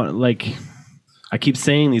I keep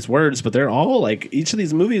saying these words, but they're all like, each of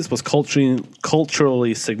these movies was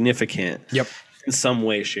culturally significant. Yep. In some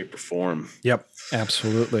way, shape, or form. Yep.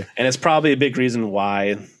 Absolutely. And it's probably a big reason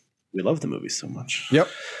why we love the movies so much. Yep.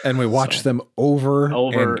 And we watch them over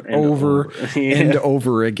and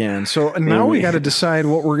over again. So now we got to decide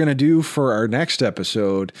what we're going to do for our next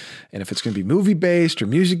episode. And if it's going to be movie based or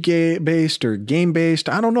music based or game based,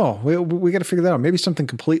 I don't know. We got to figure that out. Maybe something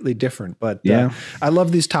completely different. But I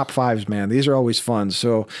love these top 5s, man. These are always fun.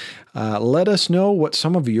 So let us know what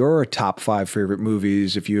some of your top 5 favorite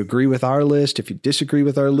movies. If you agree with our list, if you disagree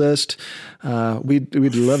with our list, we'd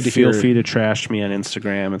love to hear. Feel free to trash me on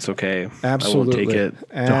Instagram. It's okay. Absolutely. I won't take it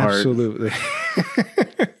to heart. Absolutely.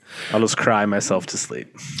 I'll just cry myself to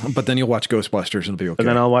sleep. But then you'll watch Ghostbusters and it'll be okay. And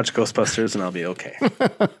then I'll watch Ghostbusters and I'll be okay.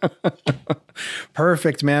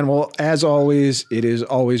 Perfect, man. Well, as always, it is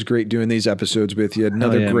always great doing these episodes with you.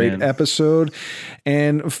 Another great episode.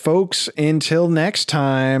 And folks, until next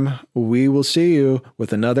time, we will see you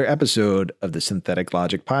with another episode of the Synthetic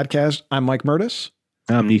Logic Podcast. I'm Mike Murtis.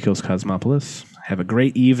 I'm Nikos Cosmopoulos. Have a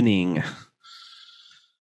great evening.